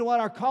 And you know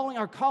what? Our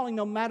calling,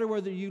 no matter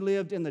whether you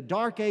lived in the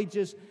dark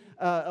ages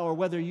or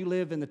whether you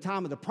live in the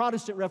time of the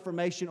Protestant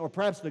Reformation or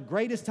perhaps the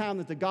greatest time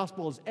that the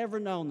gospel has ever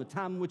known, the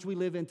time in which we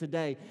live in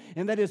today,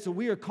 and that is that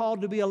we are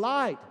called to be a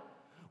light.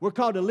 We're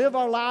called to live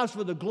our lives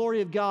for the glory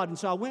of God. And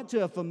so I went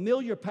to a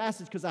familiar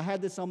passage because I had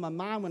this on my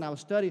mind when I was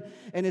studying,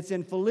 and it's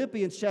in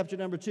Philippians chapter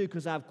number 2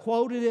 because I've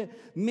quoted it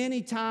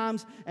many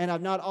times, and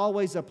I've not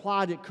always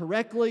applied it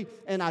correctly,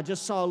 and I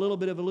just saw a little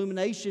bit of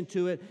illumination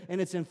to it,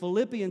 and it's in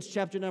Philippians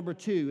chapter number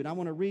 2. And I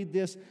want to read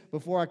this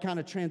before I kind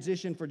of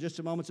transition for just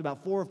a moment. It's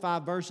about 4 or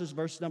 5 verses,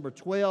 verse number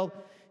 12.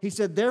 He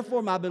said,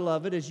 "Therefore, my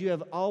beloved, as you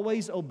have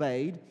always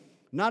obeyed,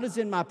 not as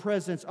in my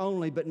presence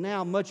only, but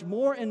now much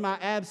more in my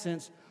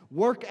absence,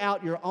 work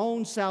out your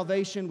own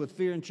salvation with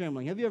fear and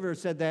trembling." Have you ever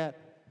said that?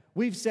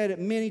 We've said it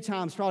many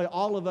times. Probably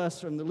all of us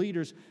from the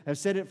leaders have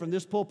said it from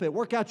this pulpit.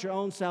 Work out your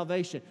own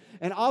salvation.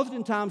 And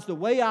oftentimes the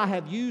way I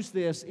have used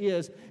this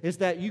is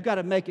that you got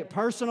to make it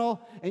personal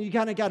and you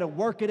kind of got to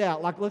work it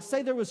out. Like let's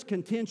say there was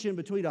contention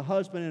between a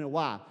husband and a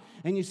wife.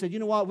 And you said, you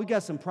know what, we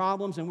got some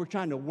problems and we're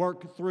trying to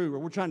work through, or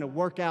we're trying to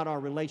work out our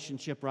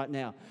relationship right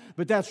now.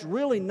 But that's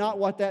really not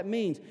what that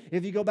means.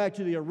 If you go back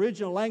to the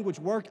original language,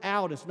 work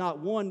out is not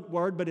one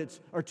word,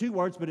 or two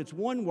words, but it's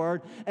one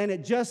word, and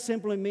it just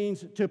simply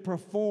means to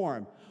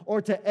perform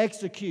or to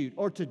execute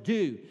or to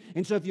do.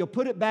 And so if you'll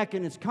put it back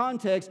in its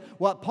context,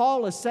 what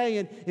Paul is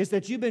saying is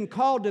that you've been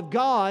called of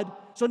God,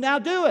 so now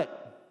do it.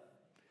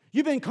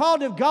 You've been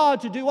called of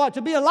God to do what?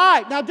 To be a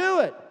light. Now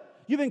do it.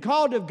 You've been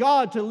called of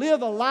God to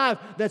live a life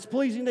that's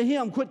pleasing to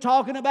Him. Quit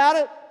talking about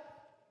it.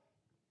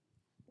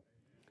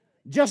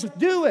 Just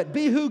do it.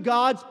 Be who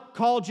God's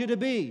called you to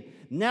be.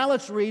 Now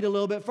let's read a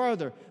little bit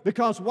further.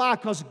 Because why?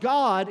 Because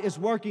God is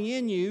working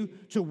in you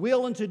to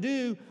will and to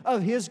do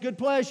of His good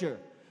pleasure.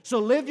 So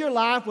live your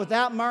life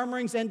without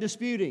murmurings and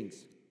disputings.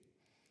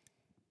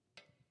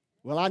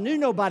 Well, I knew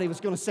nobody was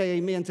going to say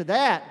amen to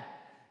that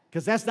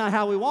because that's not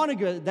how we want to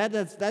go. That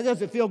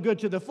doesn't feel good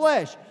to the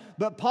flesh.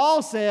 But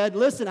Paul said,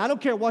 listen, I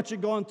don't care what you're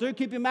going through.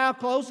 Keep your mouth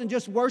closed and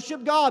just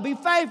worship God. Be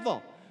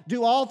faithful.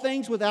 Do all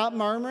things without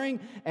murmuring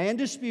and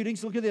disputing.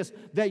 So look at this.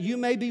 That you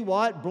may be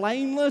what?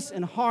 Blameless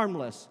and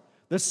harmless.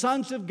 The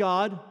sons of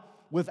God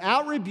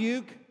without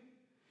rebuke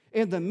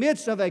in the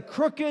midst of a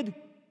crooked,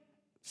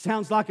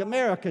 sounds like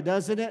America,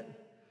 doesn't it?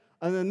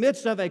 In the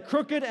midst of a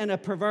crooked and a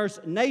perverse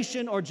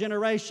nation or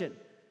generation.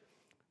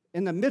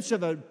 In the midst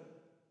of a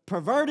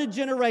perverted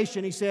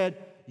generation, he said,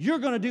 you're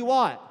going to do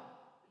what?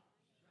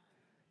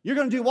 You're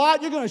going to do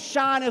what? You're going to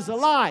shine as a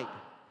light.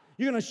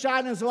 You're going to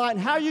shine as a light. And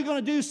how are you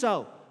going to do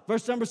so?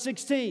 Verse number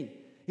 16.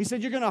 He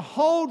said, you're going to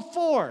hold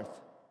forth.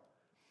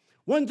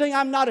 One thing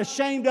I'm not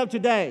ashamed of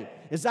today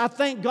is I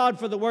thank God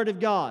for the Word of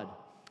God.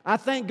 I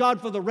thank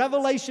God for the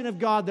revelation of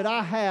God that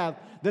I have,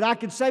 that I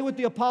could say with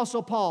the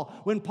Apostle Paul,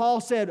 when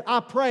Paul said, I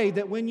pray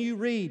that when you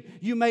read,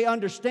 you may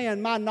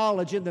understand my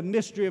knowledge in the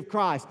mystery of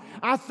Christ.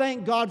 I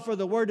thank God for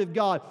the Word of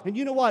God. And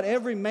you know what?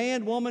 Every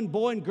man, woman,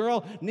 boy, and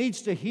girl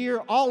needs to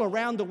hear all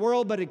around the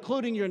world, but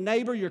including your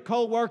neighbor, your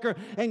co-worker,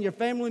 and your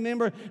family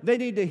member, they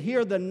need to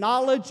hear the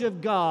knowledge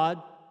of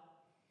God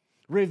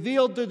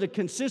revealed through the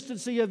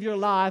consistency of your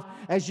life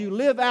as you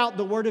live out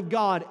the Word of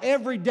God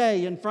every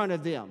day in front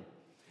of them.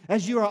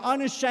 As you are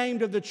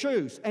unashamed of the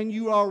truth and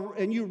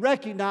you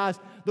recognize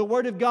the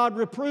Word of God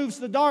reproves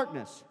the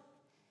darkness.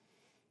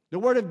 The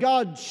Word of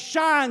God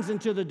shines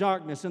into the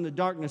darkness, and the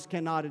darkness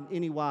cannot in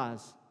any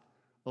wise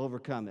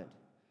overcome it.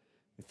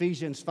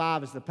 Ephesians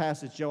 5 is the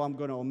passage, Joe, I'm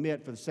going to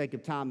omit for the sake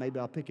of time. Maybe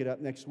I'll pick it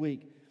up next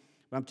week.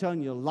 But I'm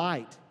telling you,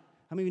 light.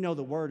 How many of you know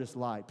the Word is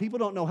light? People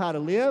don't know how to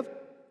live.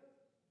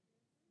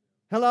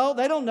 Hello?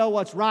 They don't know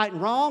what's right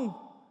and wrong.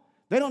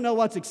 They don't know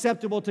what's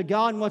acceptable to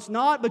God and what's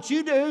not, but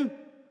you do.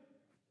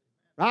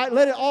 Right?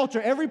 Let it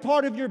alter every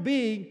part of your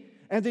being,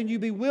 and then you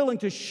be willing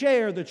to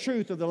share the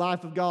truth of the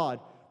life of God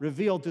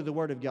revealed through the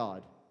Word of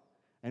God.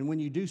 And when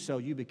you do so,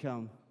 you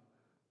become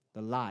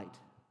the light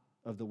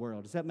of the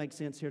world. Does that make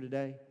sense here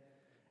today?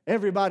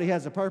 Everybody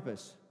has a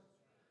purpose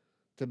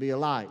to be a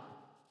light.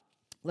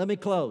 Let me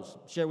close,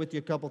 share with you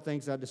a couple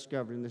things I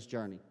discovered in this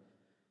journey.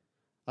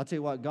 I'll tell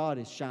you what, God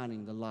is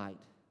shining the light.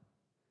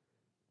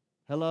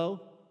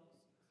 Hello?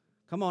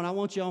 Come on, I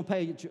want you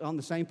on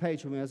the same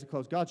page with me as I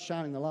close. God's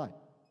shining the light.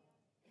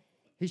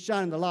 He's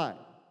shining the light.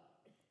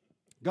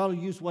 God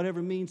will use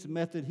whatever means and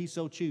method He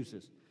so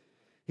chooses.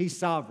 He's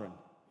sovereign.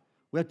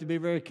 We have to be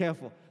very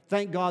careful.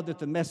 Thank God that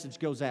the message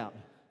goes out.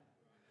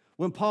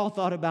 When Paul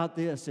thought about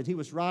this and he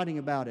was writing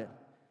about it,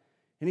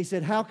 and he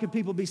said, how can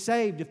people be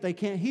saved if they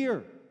can't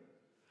hear?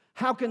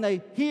 How can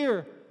they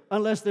hear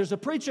unless there's a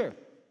preacher?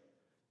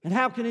 And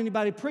how can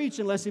anybody preach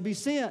unless he be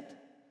sent?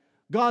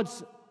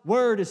 God's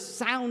Word is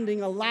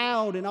sounding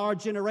aloud in our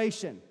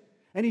generation,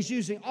 and He's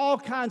using all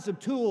kinds of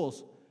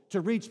tools to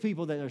reach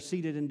people that are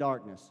seated in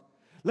darkness.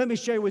 Let me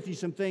share with you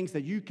some things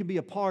that you can be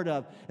a part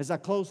of as I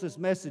close this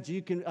message.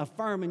 You can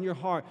affirm in your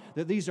heart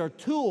that these are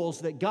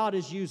tools that God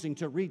is using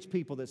to reach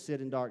people that sit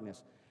in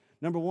darkness.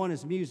 Number one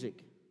is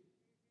music.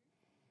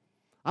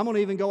 I'm going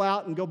to even go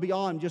out and go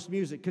beyond just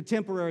music,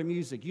 contemporary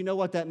music. You know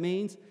what that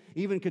means?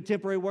 Even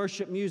contemporary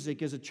worship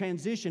music is a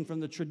transition from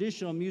the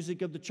traditional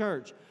music of the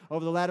church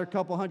over the latter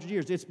couple hundred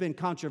years. It's been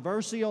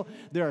controversial.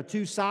 There are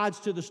two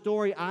sides to the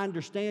story. I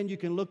understand you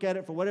can look at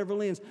it for whatever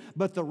lens.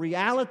 But the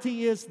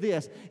reality is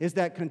this, is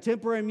that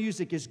contemporary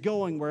music is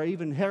going where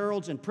even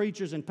heralds and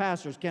preachers and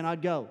pastors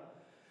cannot go.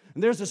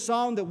 And there's a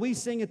song that we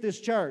sing at this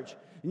church.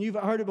 And you've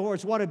heard it before.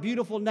 It's What a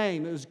Beautiful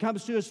Name. It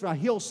comes to us from a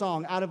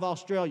Hillsong out of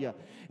Australia.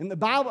 And the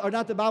Bible, or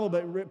not the Bible,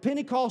 but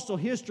Pentecostal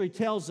history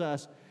tells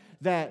us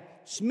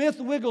that Smith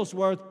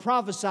Wigglesworth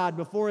prophesied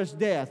before his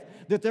death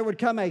that there would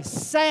come a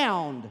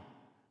sound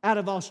out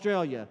of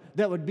Australia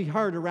that would be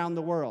heard around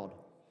the world.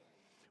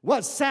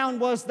 What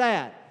sound was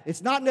that?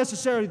 It's not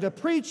necessarily the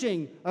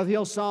preaching of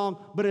Hillsong,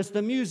 but it's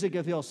the music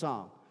of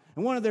Hillsong.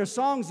 And one of their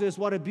songs is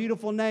What a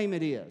Beautiful Name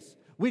It Is.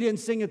 We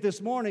didn't sing it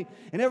this morning,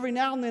 and every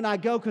now and then I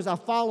go because I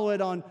follow it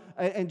on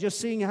and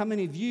just seeing how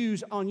many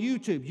views on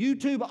YouTube.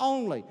 YouTube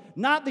only,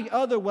 not the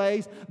other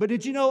ways. But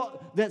did you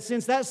know that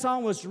since that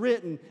song was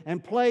written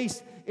and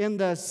placed in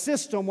the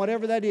system,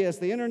 whatever that is,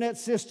 the internet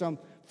system,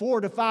 4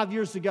 to 5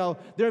 years ago,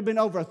 there have been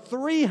over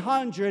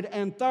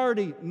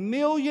 330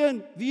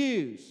 million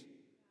views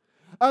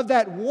of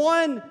that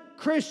one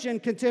Christian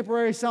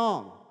contemporary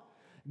song.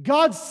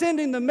 God's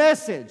sending the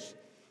message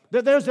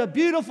that there's a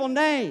beautiful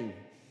name,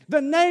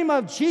 the name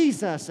of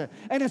Jesus,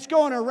 and it's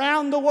going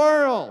around the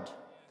world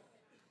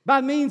by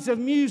means of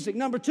music.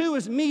 Number two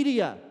is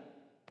media.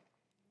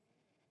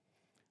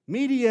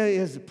 Media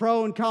is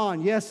pro and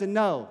con, yes and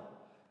no,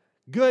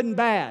 good and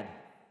bad.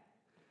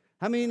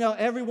 How many know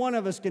every one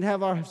of us can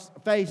have our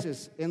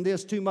faces in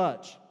this too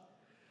much?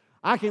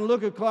 I can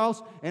look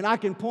across and I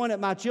can point at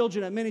my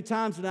children at many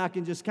times and I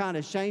can just kind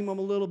of shame them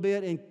a little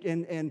bit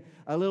and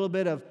a little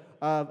bit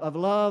of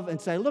love and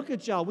say, look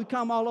at y'all, we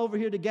come all over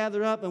here to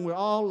gather up and we're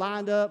all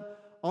lined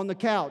up on the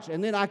couch.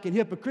 And then I can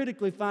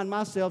hypocritically find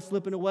myself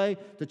slipping away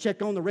to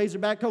check on the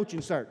Razorback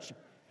coaching search.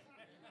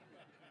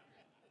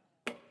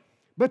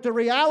 But the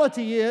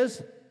reality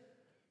is,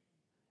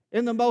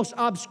 in the most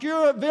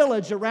obscure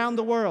village around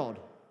the world,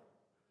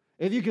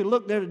 if you could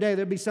look there today,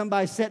 there'd be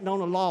somebody sitting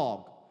on a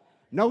log.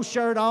 No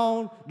shirt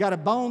on, got a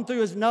bone through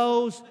his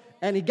nose,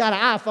 and he got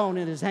an iPhone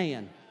in his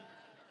hand.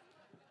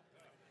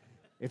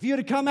 If you'd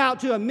have come out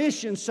to a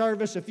mission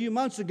service a few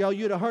months ago,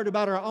 you'd have heard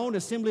about our own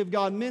Assembly of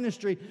God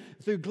ministry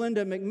through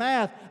Glenda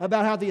McMath,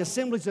 about how the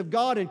Assemblies of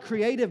God and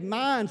creative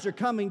minds are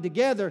coming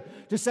together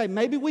to say,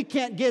 maybe we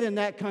can't get in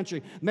that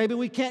country, maybe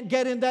we can't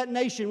get in that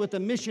nation with a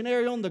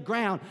missionary on the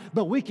ground,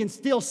 but we can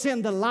still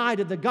send the light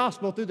of the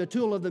gospel through the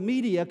tool of the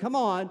media. Come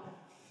on.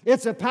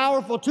 It's a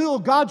powerful tool.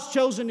 God's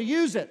chosen to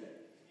use it.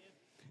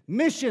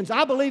 Missions.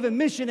 I believe in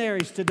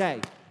missionaries today.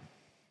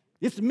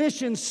 It's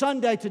Mission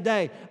Sunday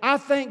today. I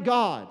thank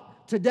God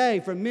today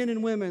for men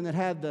and women that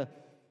have the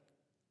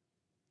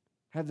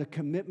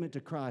commitment to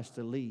Christ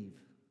to leave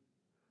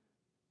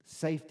the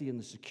safety and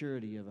the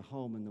security of a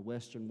home in the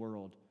Western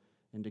world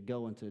and to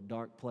go into a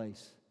dark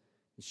place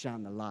and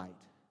shine the light.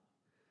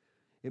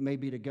 It may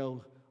be to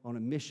go on a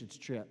missions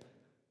trip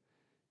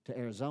to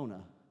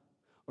Arizona,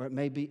 or it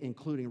may be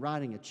including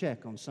writing a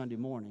check on Sunday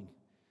morning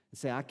and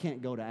say, I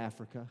can't go to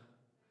Africa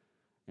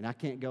and I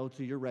can't go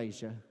to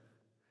Eurasia,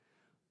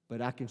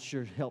 but I can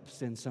sure help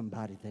send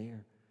somebody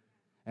there.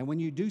 And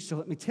when you do so,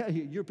 let me tell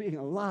you, you're being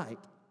a light.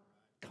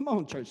 Come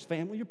on, church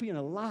family, you're being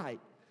a light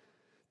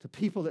to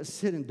people that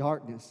sit in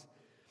darkness.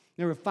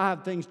 There were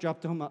 5 things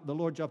the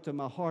Lord dropped in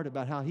my heart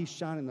about how He's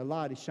shining the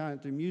light. He's shining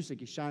through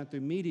music, He's shining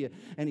through media,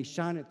 and He's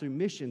shining through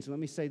missions. And let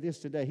me say this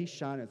today, He's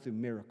shining through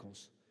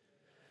miracles.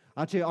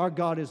 I'll tell you, our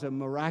God is a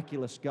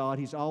miraculous God.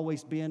 He's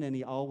always been and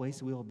He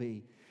always will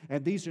be.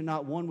 And these are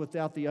not one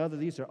without the other.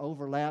 These are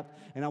overlapped.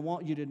 And I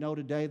want you to know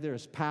today there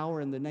is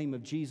power in the name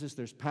of Jesus.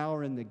 There's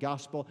power in the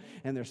gospel.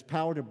 And there's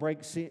power to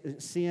break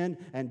sin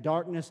and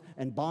darkness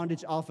and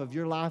bondage off of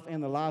your life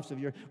and the lives of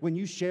your... When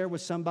you share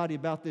with somebody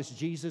about this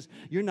Jesus,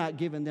 you're not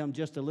giving them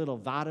just a little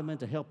vitamin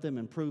to help them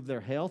improve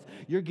their health.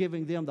 You're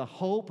giving them the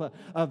hope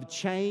of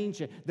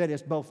change that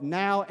is both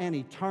now and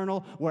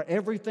eternal, where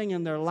everything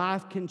in their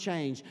life can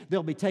change.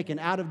 They'll be taken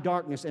out of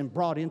darkness and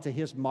brought into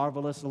His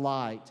marvelous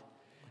light.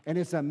 And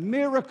it's a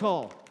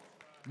miracle,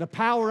 the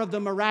power of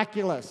the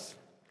miraculous.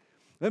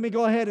 Let me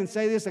go ahead and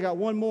say this. I got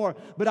one more.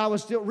 But I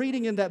was still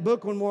reading in that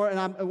book one more,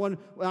 and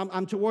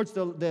I'm towards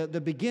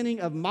the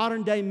beginning of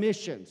modern-day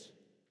missions.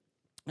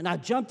 And I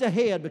jumped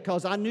ahead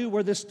because I knew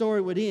where this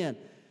story would end.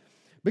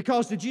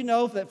 Because did you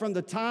know that from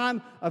the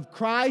time of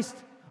Christ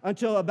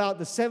until about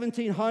the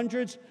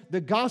 1700s, the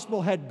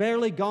gospel had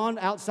barely gone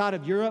outside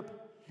of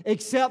Europe,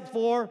 except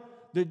for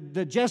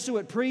the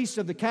Jesuit priests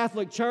of the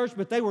Catholic Church,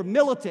 but they were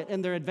militant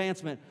in their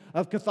advancement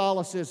of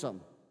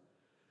Catholicism.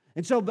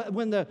 And so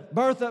when the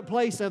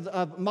birthplace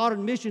of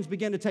modern missions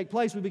began to take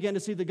place, we began to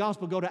see the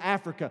gospel go to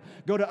Africa,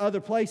 go to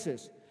other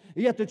places.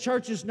 Yet the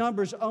church's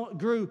numbers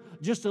grew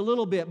just a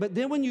little bit. But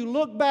then when you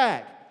look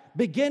back,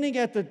 beginning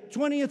at the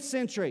 20th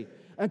century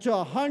until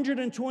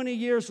 120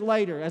 years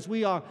later, as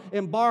we are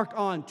embark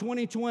on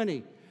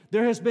 2020,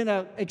 there has been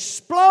an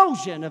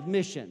explosion of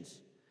missions.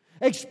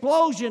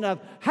 Explosion of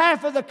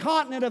half of the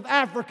continent of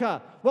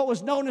Africa, what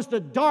was known as the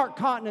dark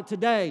continent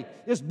today,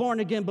 is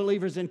born-again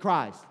believers in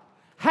Christ.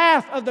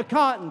 Half of the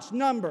continent's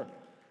number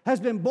has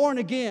been born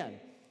again.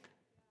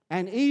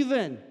 And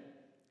even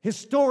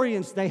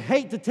historians, they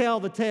hate to tell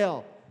the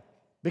tale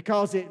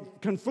because it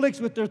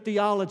conflicts with their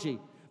theology.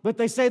 But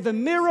they say the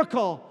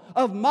miracle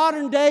of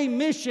modern-day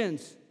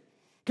missions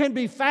can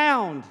be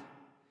found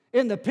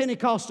in the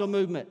Pentecostal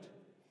movement.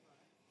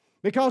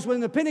 Because when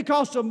the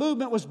Pentecostal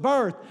movement was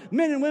birthed,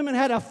 men and women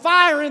had a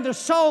fire in their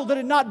soul that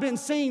had not been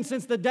seen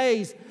since the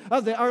days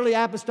of the early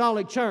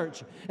apostolic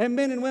church. And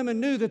men and women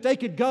knew that they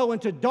could go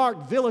into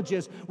dark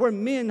villages where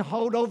men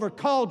hold over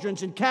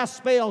cauldrons and cast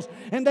spells,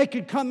 and they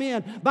could come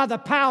in by the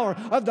power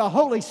of the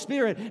Holy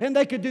Spirit, and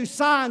they could do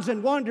signs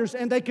and wonders,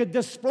 and they could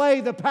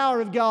display the power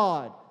of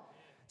God.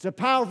 It's a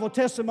powerful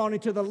testimony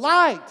to the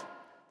light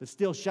that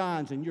still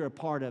shines, and you're a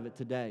part of it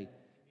today.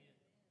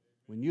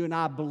 When you and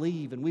I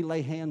believe and we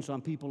lay hands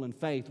on people in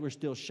faith, we're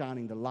still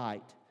shining the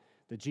light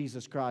that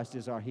Jesus Christ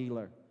is our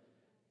healer.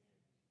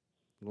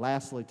 And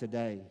lastly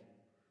today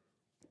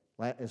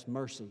is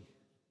mercy.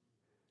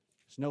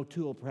 There's no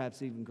tool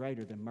perhaps even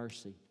greater than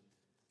mercy.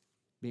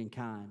 Being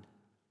kind,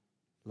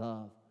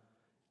 love.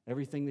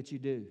 Everything that you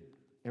do,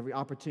 every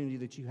opportunity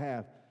that you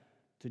have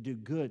to do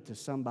good to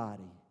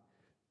somebody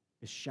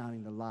is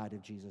shining the light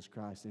of Jesus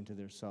Christ into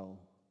their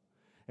soul.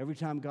 Every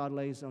time God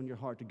lays on your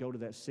heart to go to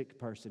that sick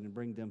person and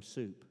bring them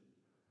soup.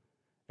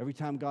 Every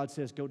time God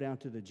says go down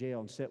to the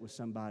jail and sit with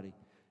somebody,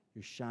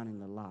 you're shining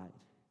the light.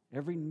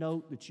 Every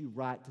note that you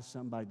write to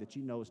somebody that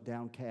you know is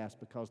downcast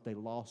because they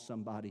lost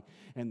somebody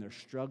and they're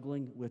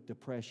struggling with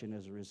depression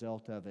as a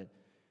result of it,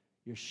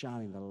 you're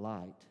shining the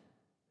light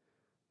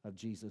of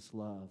Jesus'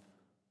 love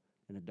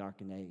in a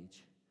darkened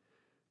age.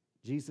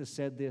 Jesus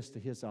said this to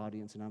His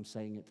audience, and I'm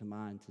saying it to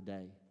mine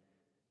today.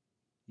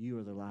 You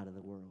are the light of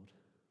the world.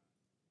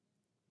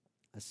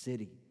 A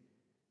city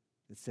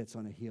that sits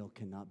on a hill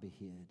cannot be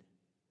hid.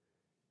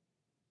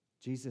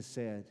 Jesus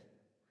said,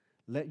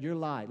 Let your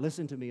light,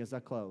 listen to me as I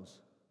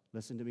close.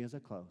 Listen to me as I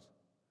close.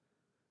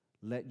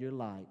 Let your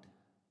light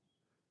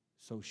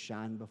so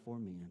shine before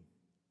men,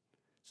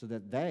 so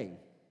that they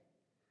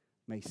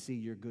may see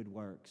your good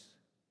works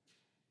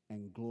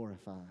and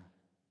glorify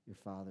your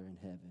Father in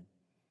heaven.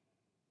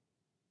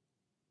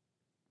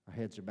 Our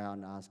heads are bowed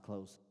and eyes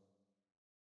closed.